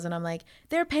finals, and I'm like,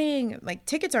 they're paying, like,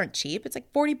 tickets aren't cheap. It's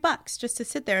like $40 just to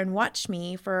sit there and watch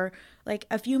me for like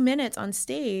a few minutes on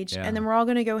stage, and then we're all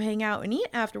gonna go hang out and eat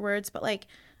afterwards. But like,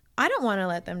 I don't want to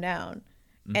let them down.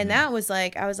 And that was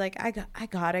like, I was like, I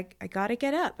gotta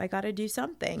get up. I gotta do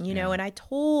something, you know. And I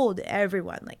told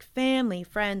everyone, like, family,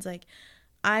 friends, like,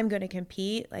 I'm gonna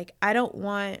compete. Like, I don't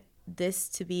want this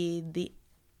to be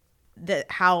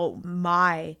how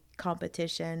my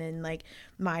competition and like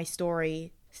my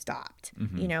story stopped.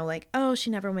 You know, like, oh, she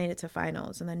never made it to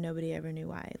finals, and then nobody ever knew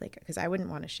why. Like, because I wouldn't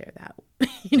want to share that.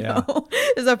 You know,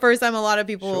 it's the first time a lot of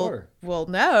people will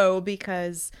know,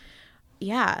 because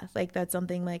like, that's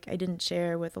something like I didn't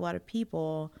share with a lot of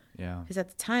people. Because at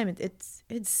the time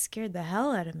it scared the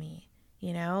hell out of me.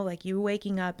 You know, like, you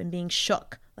waking up and being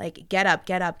shook, like, get up,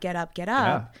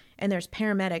 and there's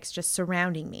paramedics just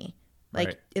surrounding me.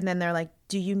 Like, and then they're like,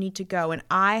 do you need to go? And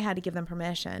I had to give them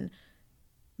permission.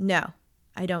 No,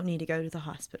 I don't need to go to the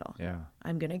hospital.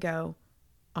 I'm going to go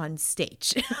on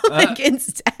stage, like,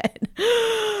 instead.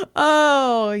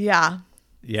 Oh, yeah.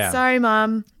 Sorry,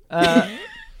 Mom. I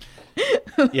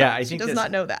think she does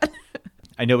not know that.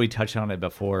 I know we touched on it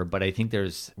before, but I think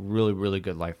there's really, really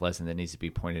good life lesson that needs to be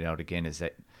pointed out again, is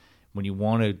that when you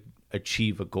want to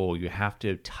achieve a goal, you have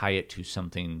to tie it to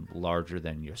something larger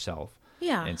than yourself.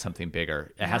 And something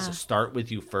bigger. It has to start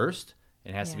with you first.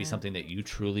 It has to be something that you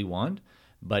truly want.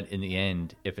 But in the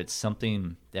end, if it's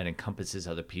something that encompasses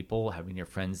other people, having your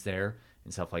friends there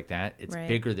and stuff like that, it's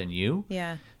bigger than you.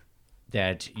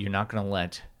 That you're not going to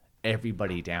let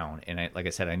everybody down. And like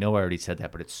I said, I know I already said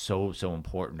that, but it's so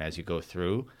important as you go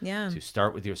through to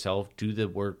start with yourself, do the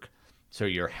work so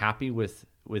you're happy with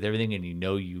everything and you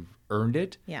know you've earned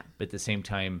it. Yeah. But at the same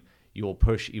time, you will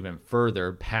push even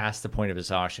further past the point of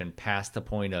exhaustion, past the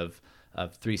point of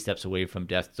 3 steps away from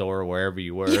death's door or wherever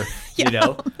you were,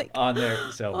 on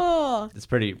there. So it's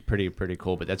pretty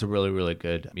cool. But that's a really, really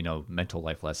good, mental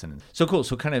life lesson. So cool.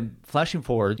 So kind of flashing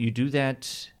forward, you do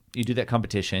that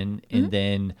competition, and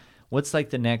then what's like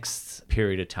the next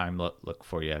period of time look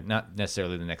for you? Not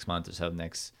necessarily the next month or so, the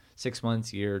next 6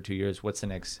 months, year, 2 years. What's the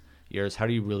next years? How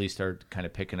do you really start kind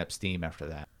of picking up steam after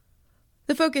that?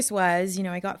 The focus was,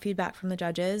 I got feedback from the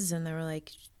judges and they were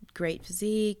like, great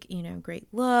physique, great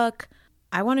look.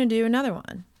 I want to do another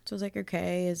one. So I was like,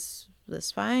 okay, is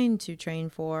this fine to train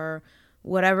for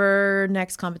whatever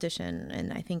next competition?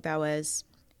 And I think that was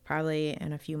probably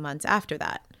in a few months after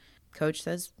that. Coach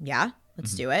says, yeah,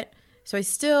 let's do it. So I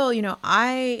still,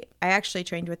 I actually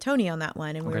trained with Tony on that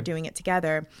one and we were doing it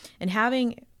together, and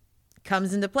having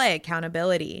comes into play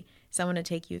accountability, someone to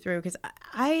take you through. Because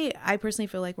I personally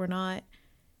feel like we're not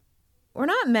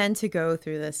meant to go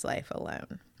through this life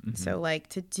alone. So like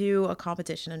to do a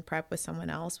competition and prep with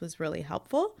someone else was really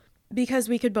helpful because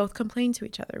we could both complain to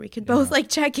each other. We could both like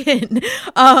check in.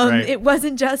 It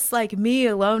wasn't just like me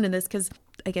alone in this, because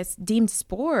I guess deemed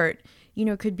sport,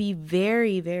 could be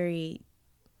very, very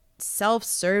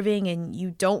self-serving, and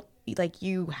you don't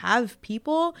you have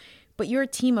people, but you're a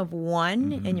team of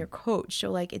one and your coach. So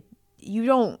like it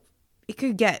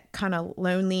could get kind of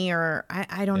lonely, or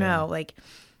I don't know, like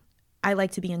I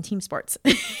like to be in team sports.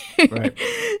 Right.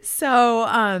 So,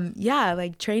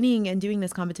 like training and doing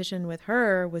this competition with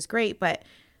her was great, but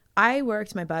I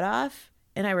worked my butt off,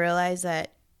 and I realized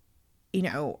that,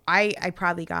 I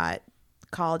probably got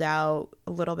called out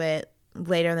a little bit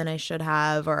later than I should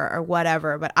have, or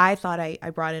whatever, but I thought I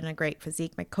brought in a great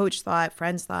physique. My coach thought,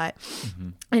 friends thought,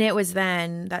 and it was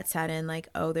then that set in like,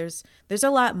 oh, there's a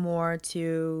lot more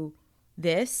to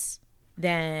this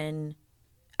than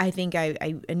I think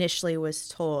I initially was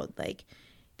told. Like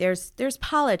there's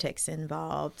politics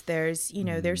involved. There's,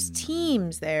 there's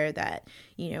teams there that,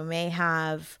 may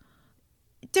have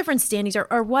different standings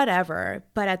or whatever.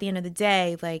 But at the end of the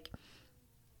day, like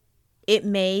it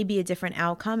may be a different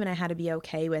outcome, and I had to be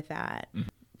okay with that.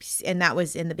 And that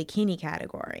was in the bikini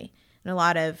category. And a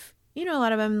lot of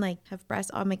them like have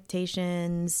breast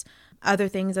augmentations, other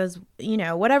things as,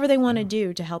 whatever they want to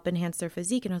do to help enhance their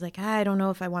physique. And I was like, I don't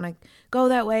know if I want to go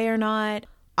that way or not.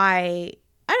 I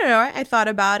don't know. I thought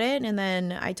about it. And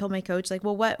then I told my coach, like,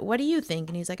 well, what do you think?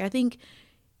 And he's like, I think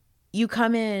you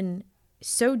come in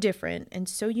so different and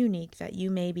so unique that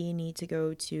you maybe need to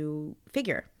go to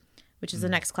figure, which is the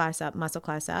next class up, muscle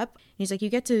class up. And he's like, you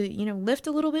get to, lift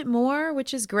a little bit more,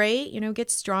 which is great,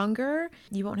 get stronger.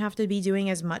 You won't have to be doing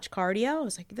as much cardio. I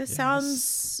was like, this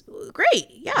sounds great.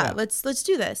 Yeah, let's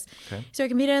do this. Okay. So I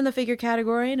competed in the figure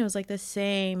category, and it was like the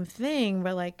same thing,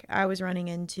 but like I was running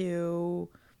into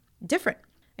a different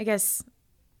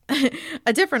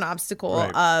obstacle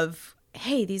of,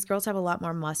 hey, these girls have a lot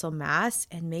more muscle mass,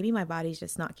 and maybe my body's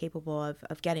just not capable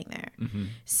of getting there.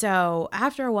 So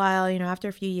after a while, after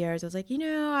a few years, I was like,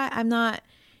 I'm not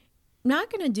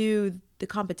going to do the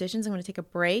competitions. I'm going to take a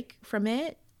break from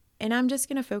it, and I'm just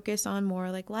going to focus on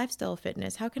more like lifestyle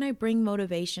fitness. How can I bring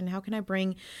motivation? How can I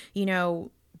bring,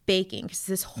 baking? Because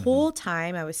this whole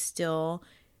time I was still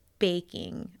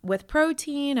baking with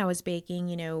protein. I was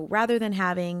baking, rather than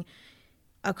having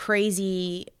a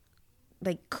crazy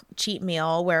like cheat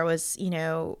meal where it was,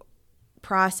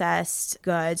 processed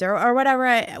goods or whatever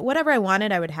I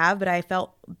wanted I would have, but I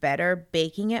felt better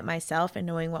baking it myself and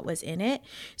knowing what was in it.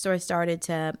 So I started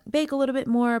to bake a little bit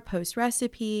more, post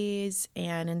recipes,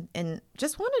 and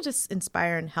just want to just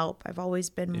inspire and help. I've always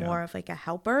been more of like a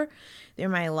helper in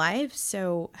my life.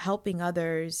 So helping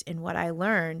others in what I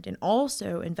learned, and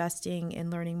also investing in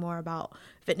learning more about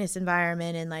fitness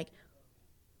environment and like,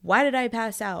 why did I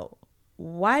pass out?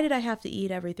 Why did I have to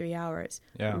eat every 3 hours?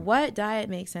 What diet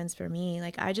makes sense for me?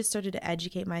 Like I just started to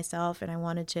educate myself, and I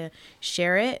wanted to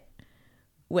share it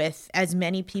with as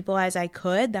many people as I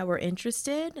could that were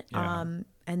interested.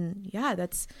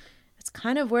 That's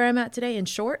kind of where I'm at today in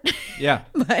short.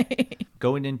 But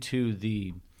going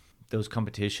into those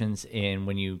competitions, and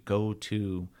when you go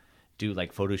to do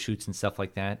like photo shoots and stuff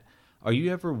like that, are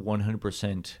you ever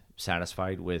 100%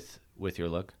 satisfied with your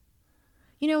look?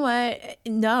 You know what?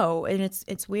 No. And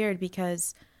it's weird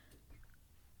because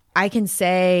I can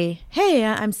say, hey,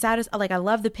 I'm satisfied. Like, I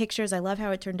love the pictures. I love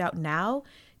how it turned out now.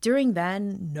 During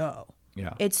then, no.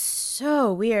 Yeah. It's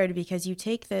so weird because you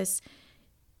take this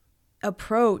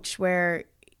approach where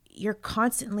you're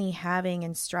constantly having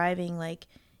and striving, like,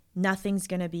 nothing's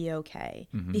going to be okay.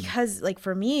 Because, like,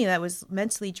 for me, that was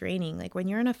mentally draining. Like, when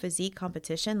you're in a physique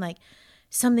competition, like,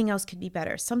 something else could be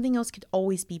better. Something else could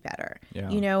always be better,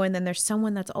 you know? And then there's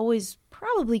someone that's always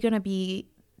probably going to be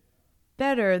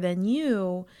better than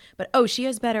you, but, oh, she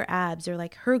has better abs, or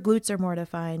like her glutes are more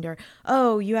defined, or,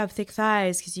 oh, you have thick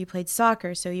thighs because you played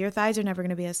soccer, so your thighs are never going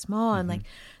to be as small. And like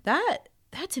that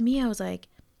to me, I was like,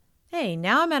 hey,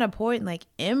 now I'm at a point, like,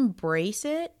 embrace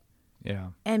it. Yeah.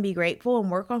 And be grateful and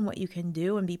work on what you can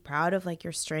do and be proud of, like,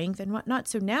 your strength and whatnot.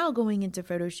 So now going into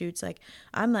photo shoots, like,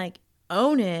 I'm like,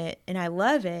 own it and I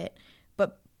love it.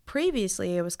 But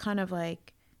previously it was kind of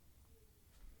like,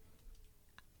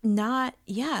 not,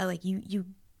 like you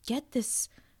get this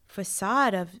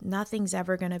facade of nothing's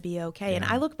ever going to be okay. And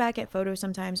I look back at photos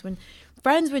sometimes when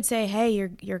friends would say, hey,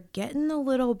 you're getting a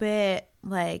little bit,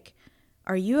 like,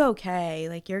 are you okay?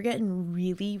 Like, you're getting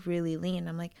really, really lean.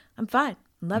 I'm like, I'm fine.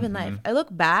 I'm loving life. I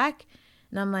look back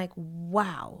and I'm like,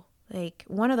 wow. Like,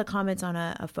 one of the comments on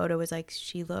a photo was like,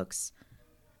 she looks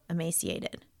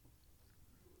emaciated.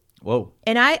 Whoa.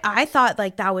 And I thought,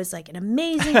 like, that was like an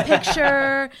amazing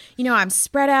picture. You know, I'm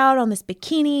spread out on this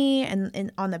bikini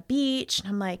and on the beach. And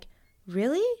I'm like,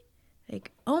 really?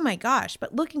 Like, oh my gosh.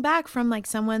 But looking back from, like,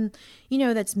 someone, you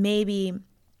know, that's maybe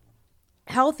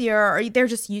healthier, or they're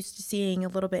just used to seeing a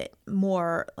little bit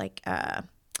more, like,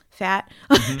 fat,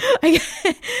 I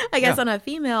guess on a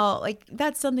female, like,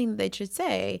 that's something that they should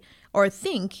say or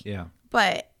think. Yeah.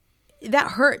 But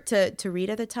that hurt to read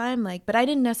at the time, like, but I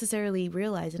didn't necessarily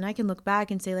realize, and I can look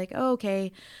back and say, like, oh,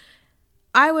 okay,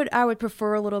 I would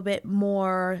prefer a little bit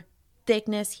more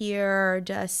thickness here, or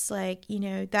just, like, you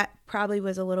know, that probably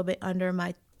was a little bit under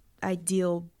my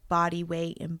ideal body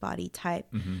weight and body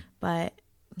type. But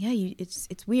yeah,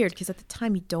 it's weird because at the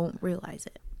time you don't realize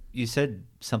it. You said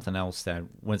something else that,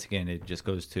 once again, it just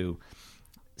goes to,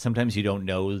 sometimes you don't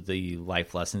know the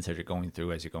life lessons that you're going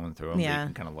through as you're going through them. Yeah. You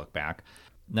can kind of look back.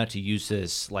 Not to use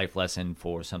this life lesson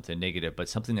for something negative, but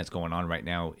something that's going on right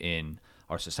now in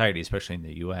our society, especially in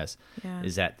the U.S.,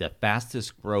 is that the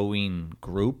fastest growing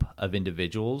group of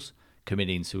individuals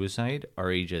committing suicide are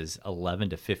ages 11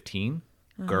 to 15,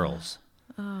 girls.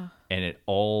 And it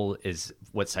all is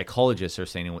what psychologists are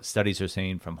saying and what studies are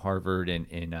saying from Harvard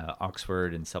and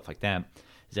Oxford and stuff like that,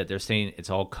 is that they're saying it's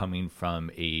all coming from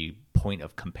a point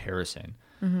of comparison.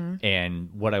 And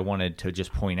what I wanted to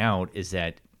just point out is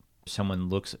that someone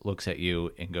looks at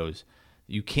you and goes,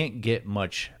 you can't get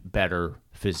much better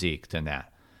physique than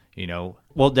that, you know?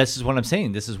 Well, this is what I'm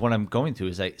saying. This is what I'm going through,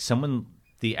 is like someone,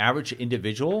 the average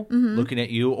individual looking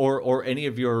at you or any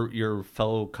of your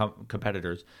fellow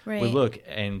competitors would look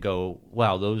and go,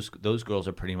 wow, those girls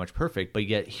are pretty much perfect. But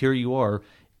yet here you are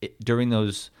during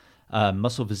those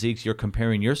muscle physiques, you're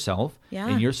comparing yourself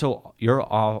and you're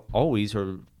always,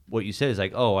 or what you said is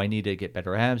like, oh, I need to get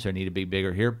better abs, or I need to be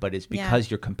bigger here. But it's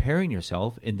because you're comparing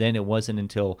yourself. And then it wasn't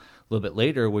until a little bit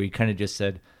later where you kind of just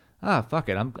said, fuck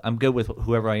it, I'm good with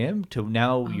whoever I am, to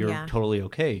now you're totally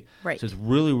okay. Right. So it's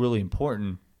really, really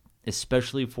important,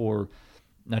 especially for,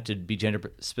 not to be gender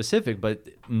specific, but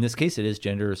in this case it is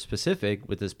gender specific,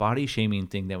 with this body shaming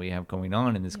thing that we have going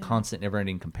on, and this constant never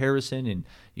ending comparison. And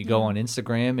you go on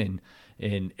Instagram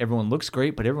and everyone looks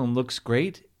great, but everyone looks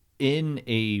great in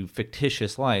a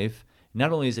fictitious life.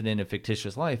 Not only is it in a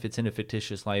fictitious life, it's in a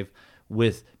fictitious life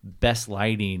with best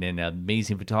lighting and an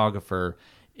amazing photographer.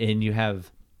 And you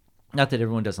have, not that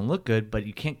everyone doesn't look good, but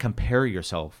you can't compare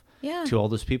yourself to all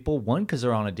those people. One, because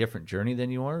they're on a different journey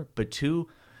than you are. But two,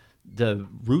 the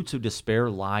roots of despair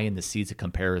lie in the seeds of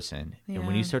comparison. And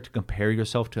when you start to compare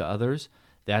yourself to others,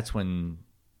 that's when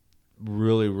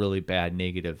really, really bad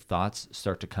negative thoughts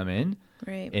start to come in.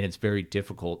 Right. And it's very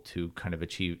difficult to kind of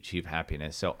achieve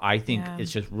happiness. So I think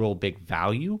it's just real big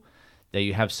value that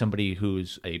you have somebody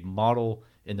who's a model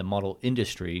in the model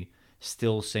industry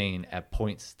still saying at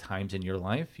times in your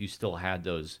life, you still had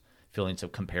those feelings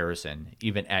of comparison,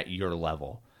 even at your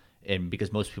level. And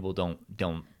because most people don't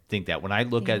think that. When I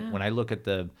look at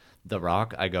the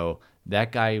Rock, I go,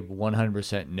 that guy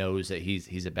 100% knows that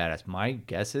he's a badass. My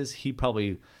guess is he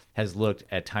probably has looked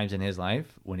at times in his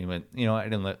life when he went, you know, I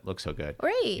didn't look so good.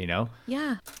 Right. You know?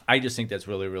 Yeah. I just think that's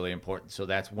really, really important. So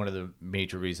that's one of the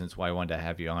major reasons why I wanted to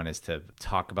have you on, is to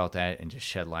talk about that and just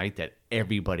shed light that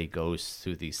everybody goes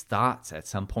through these thoughts at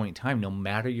some point in time, no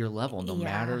matter your level, no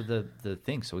matter the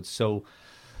thing. So it's so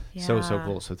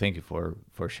cool. So thank you for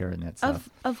sharing that stuff.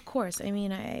 Of course. I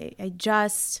mean, I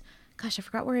just, gosh, I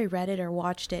forgot where I read it or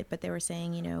watched it, but they were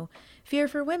saying, you know, fear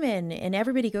for women, and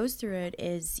everybody goes through it,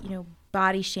 is, you know,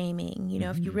 body shaming. You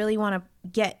know, if you really want to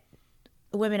get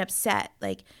women upset,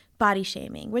 like body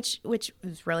shaming, which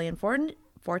is really important,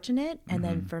 fortunate. And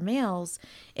then for males,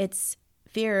 it's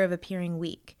fear of appearing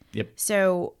weak. Yep.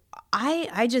 So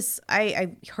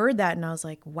I heard that and I was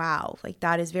like, wow, like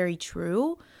that is very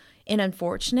true and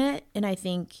unfortunate. And I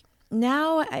think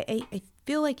now I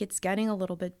feel like it's getting a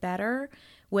little bit better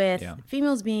with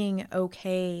females being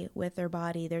okay with their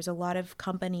body. There's a lot of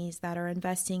companies that are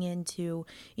investing into,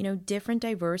 different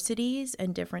diversities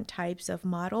and different types of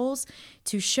models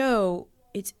to show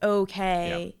it's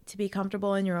okay to be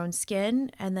comfortable in your own skin.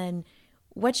 And then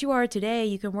what you are today,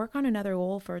 you can work on another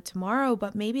goal for tomorrow,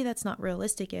 but maybe that's not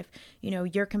realistic if,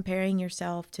 you're comparing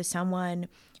yourself to someone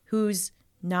who's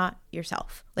not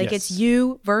yourself. Like it's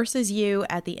you versus you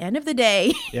at the end of the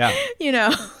day. Yeah.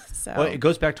 So well, it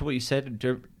goes back to what you said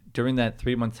during that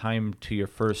 3-month time to your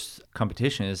first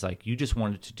competition is like, you just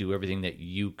wanted to do everything that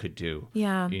you could do.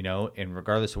 Yeah. And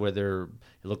regardless of whether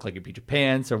it looked like you beat your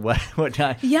pants or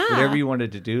whatnot, yeah. whatever you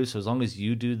wanted to do. So as long as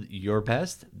you do your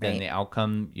best, then the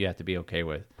outcome you have to be okay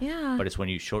with. Yeah. But it's when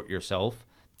you short yourself,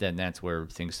 then that's where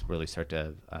things really start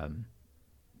to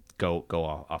go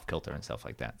off kilter and stuff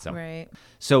like that. So, right.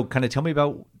 So kind of tell me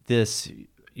about this.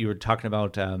 You were talking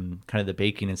about kind of the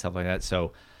baking and stuff like that.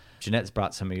 So Jeanette's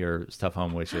brought some of your stuff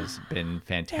home, which has been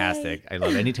fantastic. I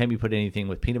love anytime you put anything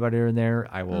with peanut butter in there.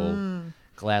 I will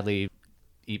gladly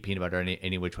eat peanut butter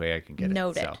any which way I can get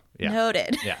Noted. it. So, yeah.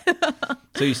 Noted. Yeah.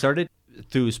 So you started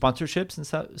through sponsorships and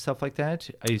stuff like that.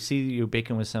 I see you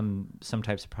baking with some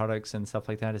types of products and stuff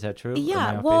like that. Is that true?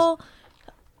 Yeah. Well,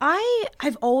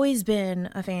 I've always been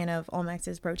a fan of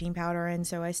Olmex's protein powder, and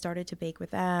so I started to bake with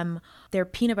them. Their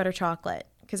peanut butter chocolate,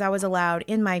 because I was allowed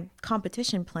in my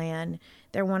competition plan.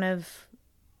 They're one of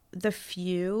the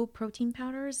few protein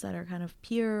powders that are kind of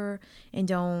pure and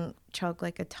don't chug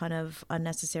like a ton of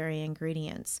unnecessary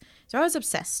ingredients. So I was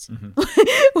obsessed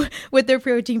with their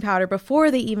protein powder before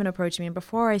they even approached me and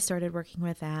before I started working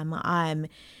with them.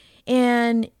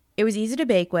 And it was easy to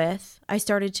bake with. I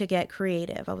started to get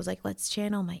creative. I was like, let's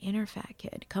channel my inner fat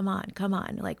kid. Come on.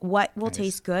 Like, what will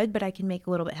taste good, but I can make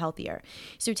a little bit healthier?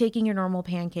 So taking your normal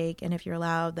pancake, and if you're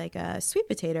allowed like a sweet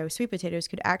potatoes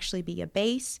could actually be a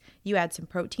base. You add some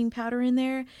protein powder in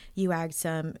there. You add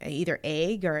some either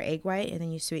egg or egg white, and then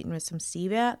you sweeten with some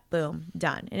stevia. Boom,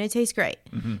 done. And it tastes great.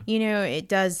 It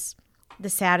does the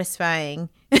satisfying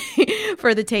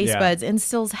for the taste buds and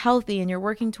still's healthy, and you're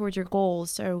working towards your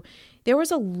goals. So there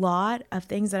was a lot of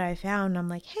things that I found. I'm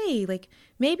like, hey, like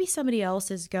maybe somebody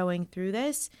else is going through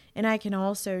this, and I can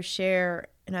also share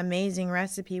an amazing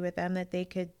recipe with them that they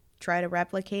could try to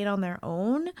replicate on their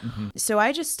own. So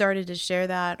I just started to share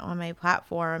that on my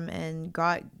platform and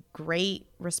got great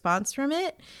response from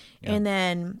it. And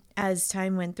then as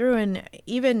time went through, and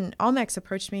even Olmex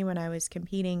approached me when I was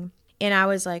competing, and I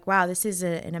was like, wow, this is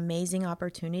an amazing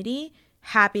opportunity.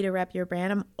 Happy to rep your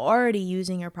brand. I'm already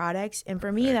using your products. And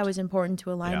for me, that was important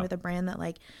to align with a brand that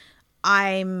like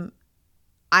I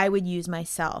would use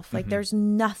myself. Like there's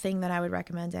nothing that I would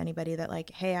recommend to anybody that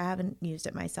like, hey, I haven't used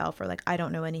it myself, or like I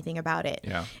don't know anything about it.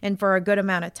 Yeah. And for a good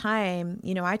amount of time,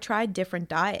 I tried different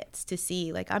diets to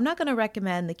see, like, I'm not going to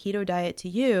recommend the keto diet to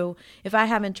you if I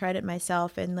haven't tried it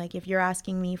myself. And like, if you're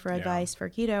asking me for advice for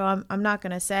keto, I'm not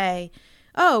going to say,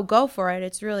 oh, go for it,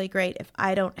 it's really great, if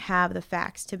I don't have the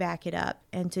facts to back it up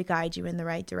and to guide you in the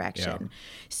right direction.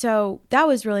 So that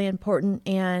was really important.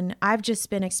 And I've just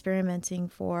been experimenting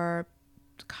for,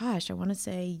 I want to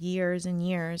say years and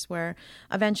years, where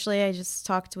eventually I just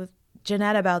talked with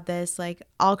Jeanette about this. Like,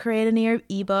 I'll create an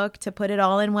ebook to put it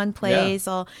all in one place.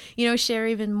 I'll, share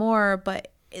even more.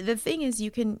 But the thing is,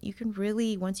 you can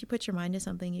really, once you put your mind to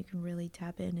something, you can really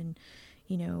tap in and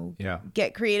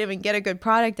get creative and get a good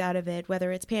product out of it,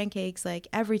 whether it's pancakes. Like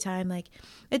every time, like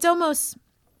it's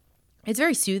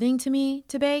very soothing to me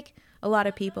to bake. A lot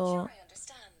of people.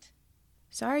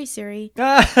 Sorry, Siri.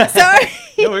 Sorry.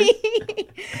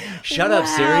 Shut up,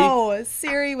 Siri.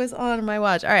 Siri was on my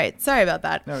watch. All right. Sorry about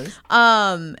that. No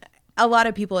worries. A lot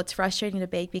of people, it's frustrating to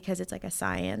bake because it's like a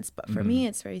science, but for me,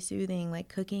 it's very soothing, like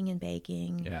cooking and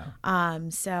baking.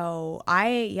 So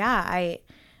I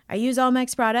use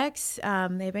Olmex products.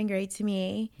 They've been great to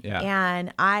me,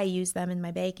 and I use them in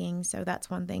my baking. So that's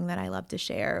one thing that I love to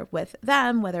share with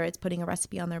them, whether it's putting a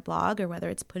recipe on their blog or whether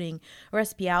it's putting a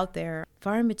recipe out there.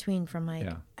 Far in between from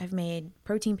I've made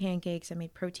protein pancakes, I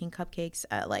made protein cupcakes,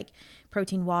 like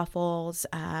protein waffles,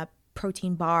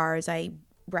 protein bars. I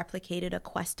replicated a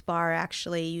Quest bar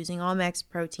actually using Olmex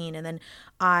protein, and then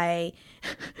I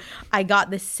got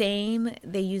the same.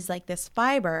 They use like this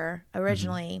fiber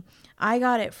originally. I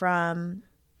got it from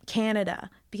Canada.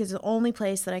 because it's the only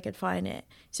place that I could find it.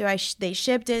 So they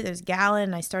shipped it. There's Gallon.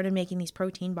 And I started making these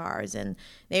protein bars, and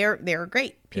they were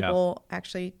great. People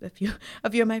actually, a few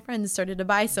of my friends started to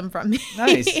buy some from me.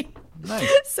 Nice.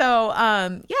 So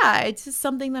it's just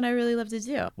something that I really love to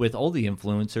do. With all the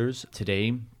influencers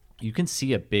today, you can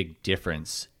see a big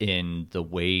difference in the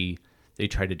way they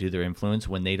try to do their influence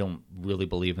when they don't really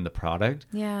believe in the product.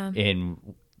 Yeah.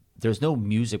 And there's no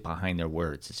music behind their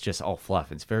words. It's just all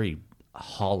fluff. It's very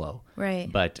hollow.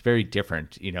 Right. But very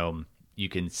different. You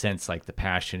can sense like the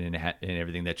passion and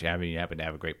everything that you have, and you happen to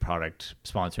have a great product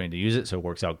sponsoring to use it, so it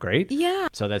works out great. Yeah.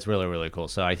 So that's really, really cool.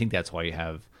 So I think that's why you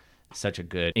have such a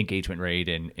good engagement rate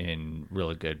and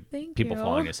really good people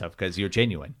following your stuff, because you're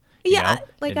genuine. Yeah,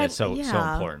 and that's so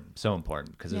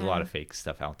important because there's a lot of fake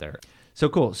stuff out there. So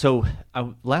cool. So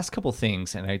last couple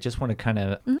things, and I just want to kind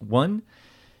of one.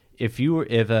 If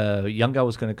a young guy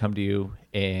was going to come to you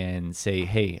and say,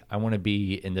 "Hey, I want to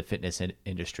be in the fitness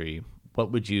industry,"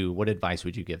 what advice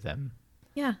would you give them?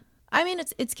 Yeah. I mean,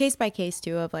 it's case by case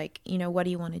too, of like, what do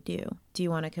you want to do? Do you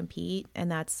want to compete?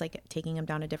 And that's like taking them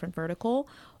down a different vertical,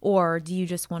 or do you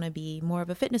just want to be more of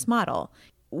a fitness model?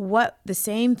 The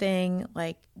same thing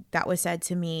like that was said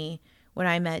to me when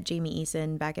I met Jamie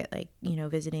Eason back at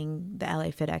visiting the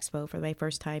LA Fit Expo for my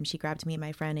first time. She grabbed me and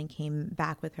my friend and came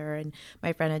back with her, and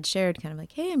my friend had shared kind of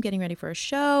like, "Hey, I'm getting ready for a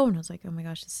show," and I was like, "Oh my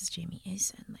gosh, this is Jamie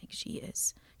Eason. Like she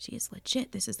is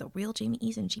legit. This is the real Jamie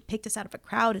Eason." She picked us out of a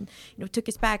crowd and took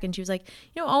us back, and she was like,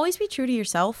 always be true to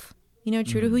yourself. True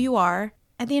to who you are.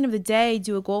 At the end of the day,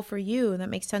 do a goal for you that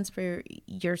makes sense for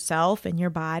yourself and your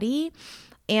body,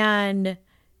 and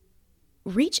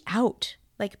reach out.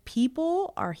 Like,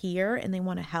 people are here and they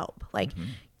want to help. Like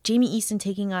Jamie Eason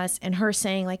taking us and her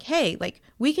saying like, "Hey, like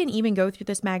we can even go through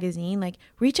this magazine, like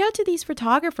reach out to these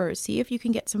photographers, see if you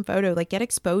can get some photo, like get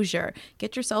exposure,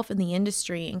 get yourself in the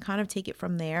industry and kind of take it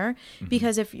from there."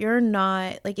 Because if you're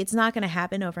not, like, it's not going to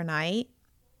happen overnight.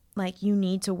 Like, you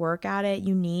need to work at it.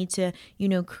 You need to,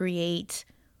 create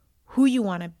who you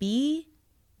want to be,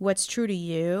 what's true to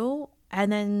you, and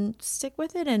then stick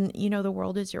with it. And, the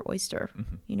world is your oyster,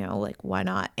 like, why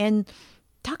not? And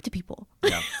talk to people.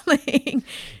 Yeah.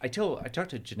 I talk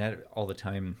to Jeanette all the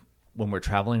time when we're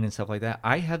traveling and stuff like that.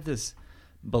 I have this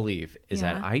belief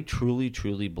that I truly,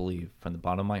 truly believe from the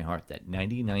bottom of my heart that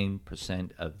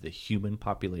 99% of the human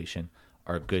population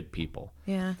are good people.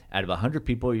 Yeah. Out of 100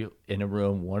 people in a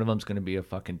room, one of them's going to be a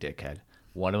fucking dickhead.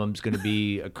 One of them's going to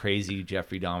be a crazy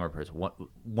Jeffrey Dahmer person.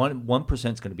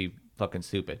 1% is going to be fucking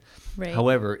stupid. Right.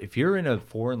 However, if you're in a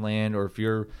foreign land, or if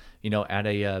you're, at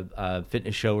a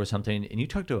fitness show or something, and you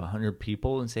talk to 100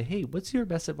 people and say, "Hey, what's your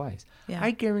best advice?" Yeah.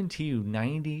 I guarantee you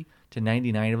 90 to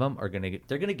 99 of them are going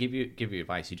to give you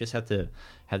advice. You just have to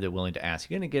have the willing to ask.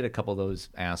 You're going to get a couple of those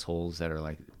assholes that are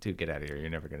like, "Dude, get out of here. You're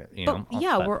never going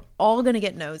to," we're all going to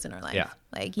get no's in our life.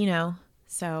 Yeah.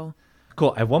 So.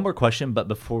 Cool. I have one more question, but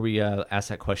before we ask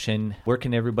that question, where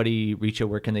can everybody reach you?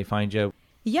 Where can they find you?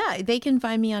 Yeah, they can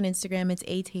find me on Instagram. It's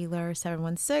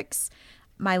ataylor716.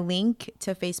 My link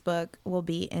to Facebook will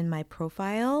be in my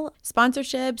profile.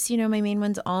 Sponsorships, my main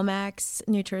one's Allmax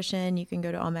Nutrition. You can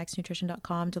go to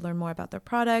allmaxnutrition.com to learn more about their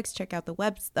products. Check out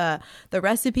the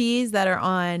recipes that are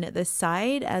on the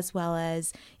site, as well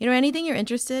as, anything you're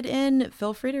interested in.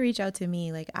 Feel free to reach out to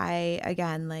me. Like,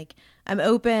 I'm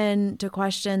open to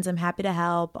questions. I'm happy to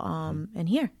help. And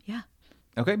here, yeah.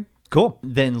 Okay, cool.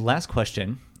 Then last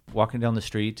question. Walking down the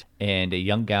street and a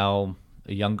young girl,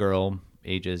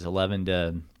 ages 11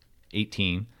 to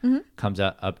 18, comes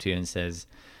up to you and says,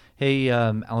 "Hey,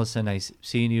 Allison, I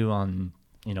seen you on,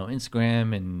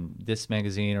 Instagram and this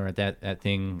magazine or that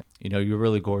thing. You're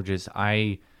really gorgeous.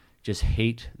 I just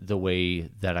hate the way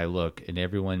that I look, and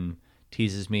everyone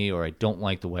teases me, or I don't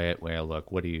like the way I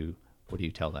look." What do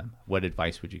you tell them? What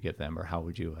advice would you give them, or how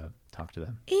would you talk to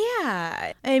them?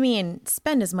 Yeah. I mean,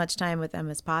 spend as much time with them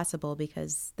as possible,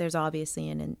 because there's obviously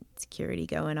an insecurity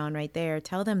going on right there.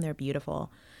 Tell them they're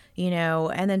beautiful,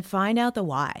 and then find out the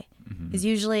why. Because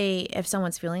usually if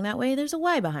someone's feeling that way, there's a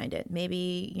why behind it.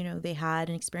 Maybe, they had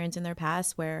an experience in their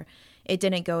past where it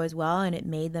didn't go as well and it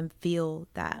made them feel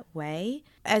that way.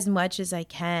 As much as I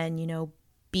can,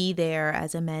 be there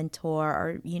as a mentor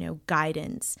or,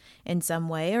 guidance in some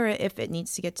way, or if it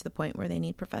needs to get to the point where they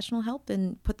need professional help,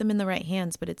 then put them in the right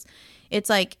hands. But it's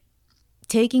like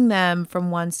taking them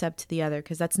from one step to the other,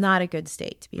 because that's not a good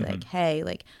state to be like, "Hey,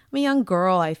 like, I'm a young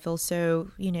girl. I feel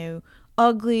so,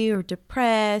 ugly or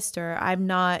depressed, or I'm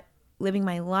not living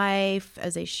my life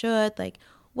as I should." Like,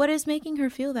 what is making her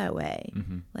feel that way?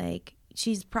 Like,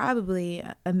 she's probably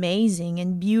amazing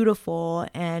and beautiful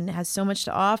and has so much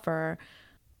to offer.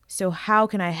 So how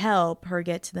can I help her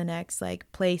get to the next like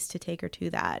place to take her to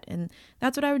that? And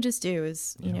that's what I would just do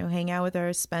is, you know, hang out with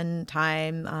her, spend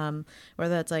time,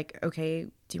 whether that's like, okay,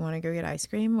 do you want to go get ice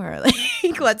cream or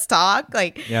like, let's talk,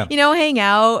 like, you know, hang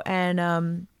out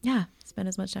and spend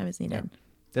as much time as needed. Yeah.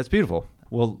 That's beautiful.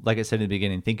 Well, like I said in the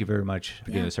beginning, thank you very much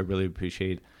for doing this. I really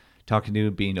appreciate talking to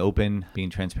you, being open, being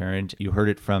transparent. You heard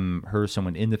it from her,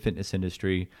 someone in the fitness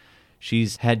industry.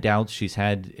 She's had doubts. She's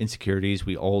had insecurities.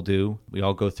 We all do. We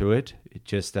all go through it.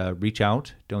 Just reach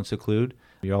out. Don't seclude.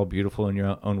 You're all beautiful in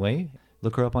your own way.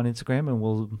 Look her up on Instagram and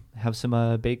we'll have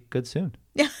some baked goods soon.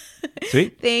 Yeah.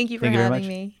 Sweet. Thank you for having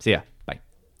me. See ya.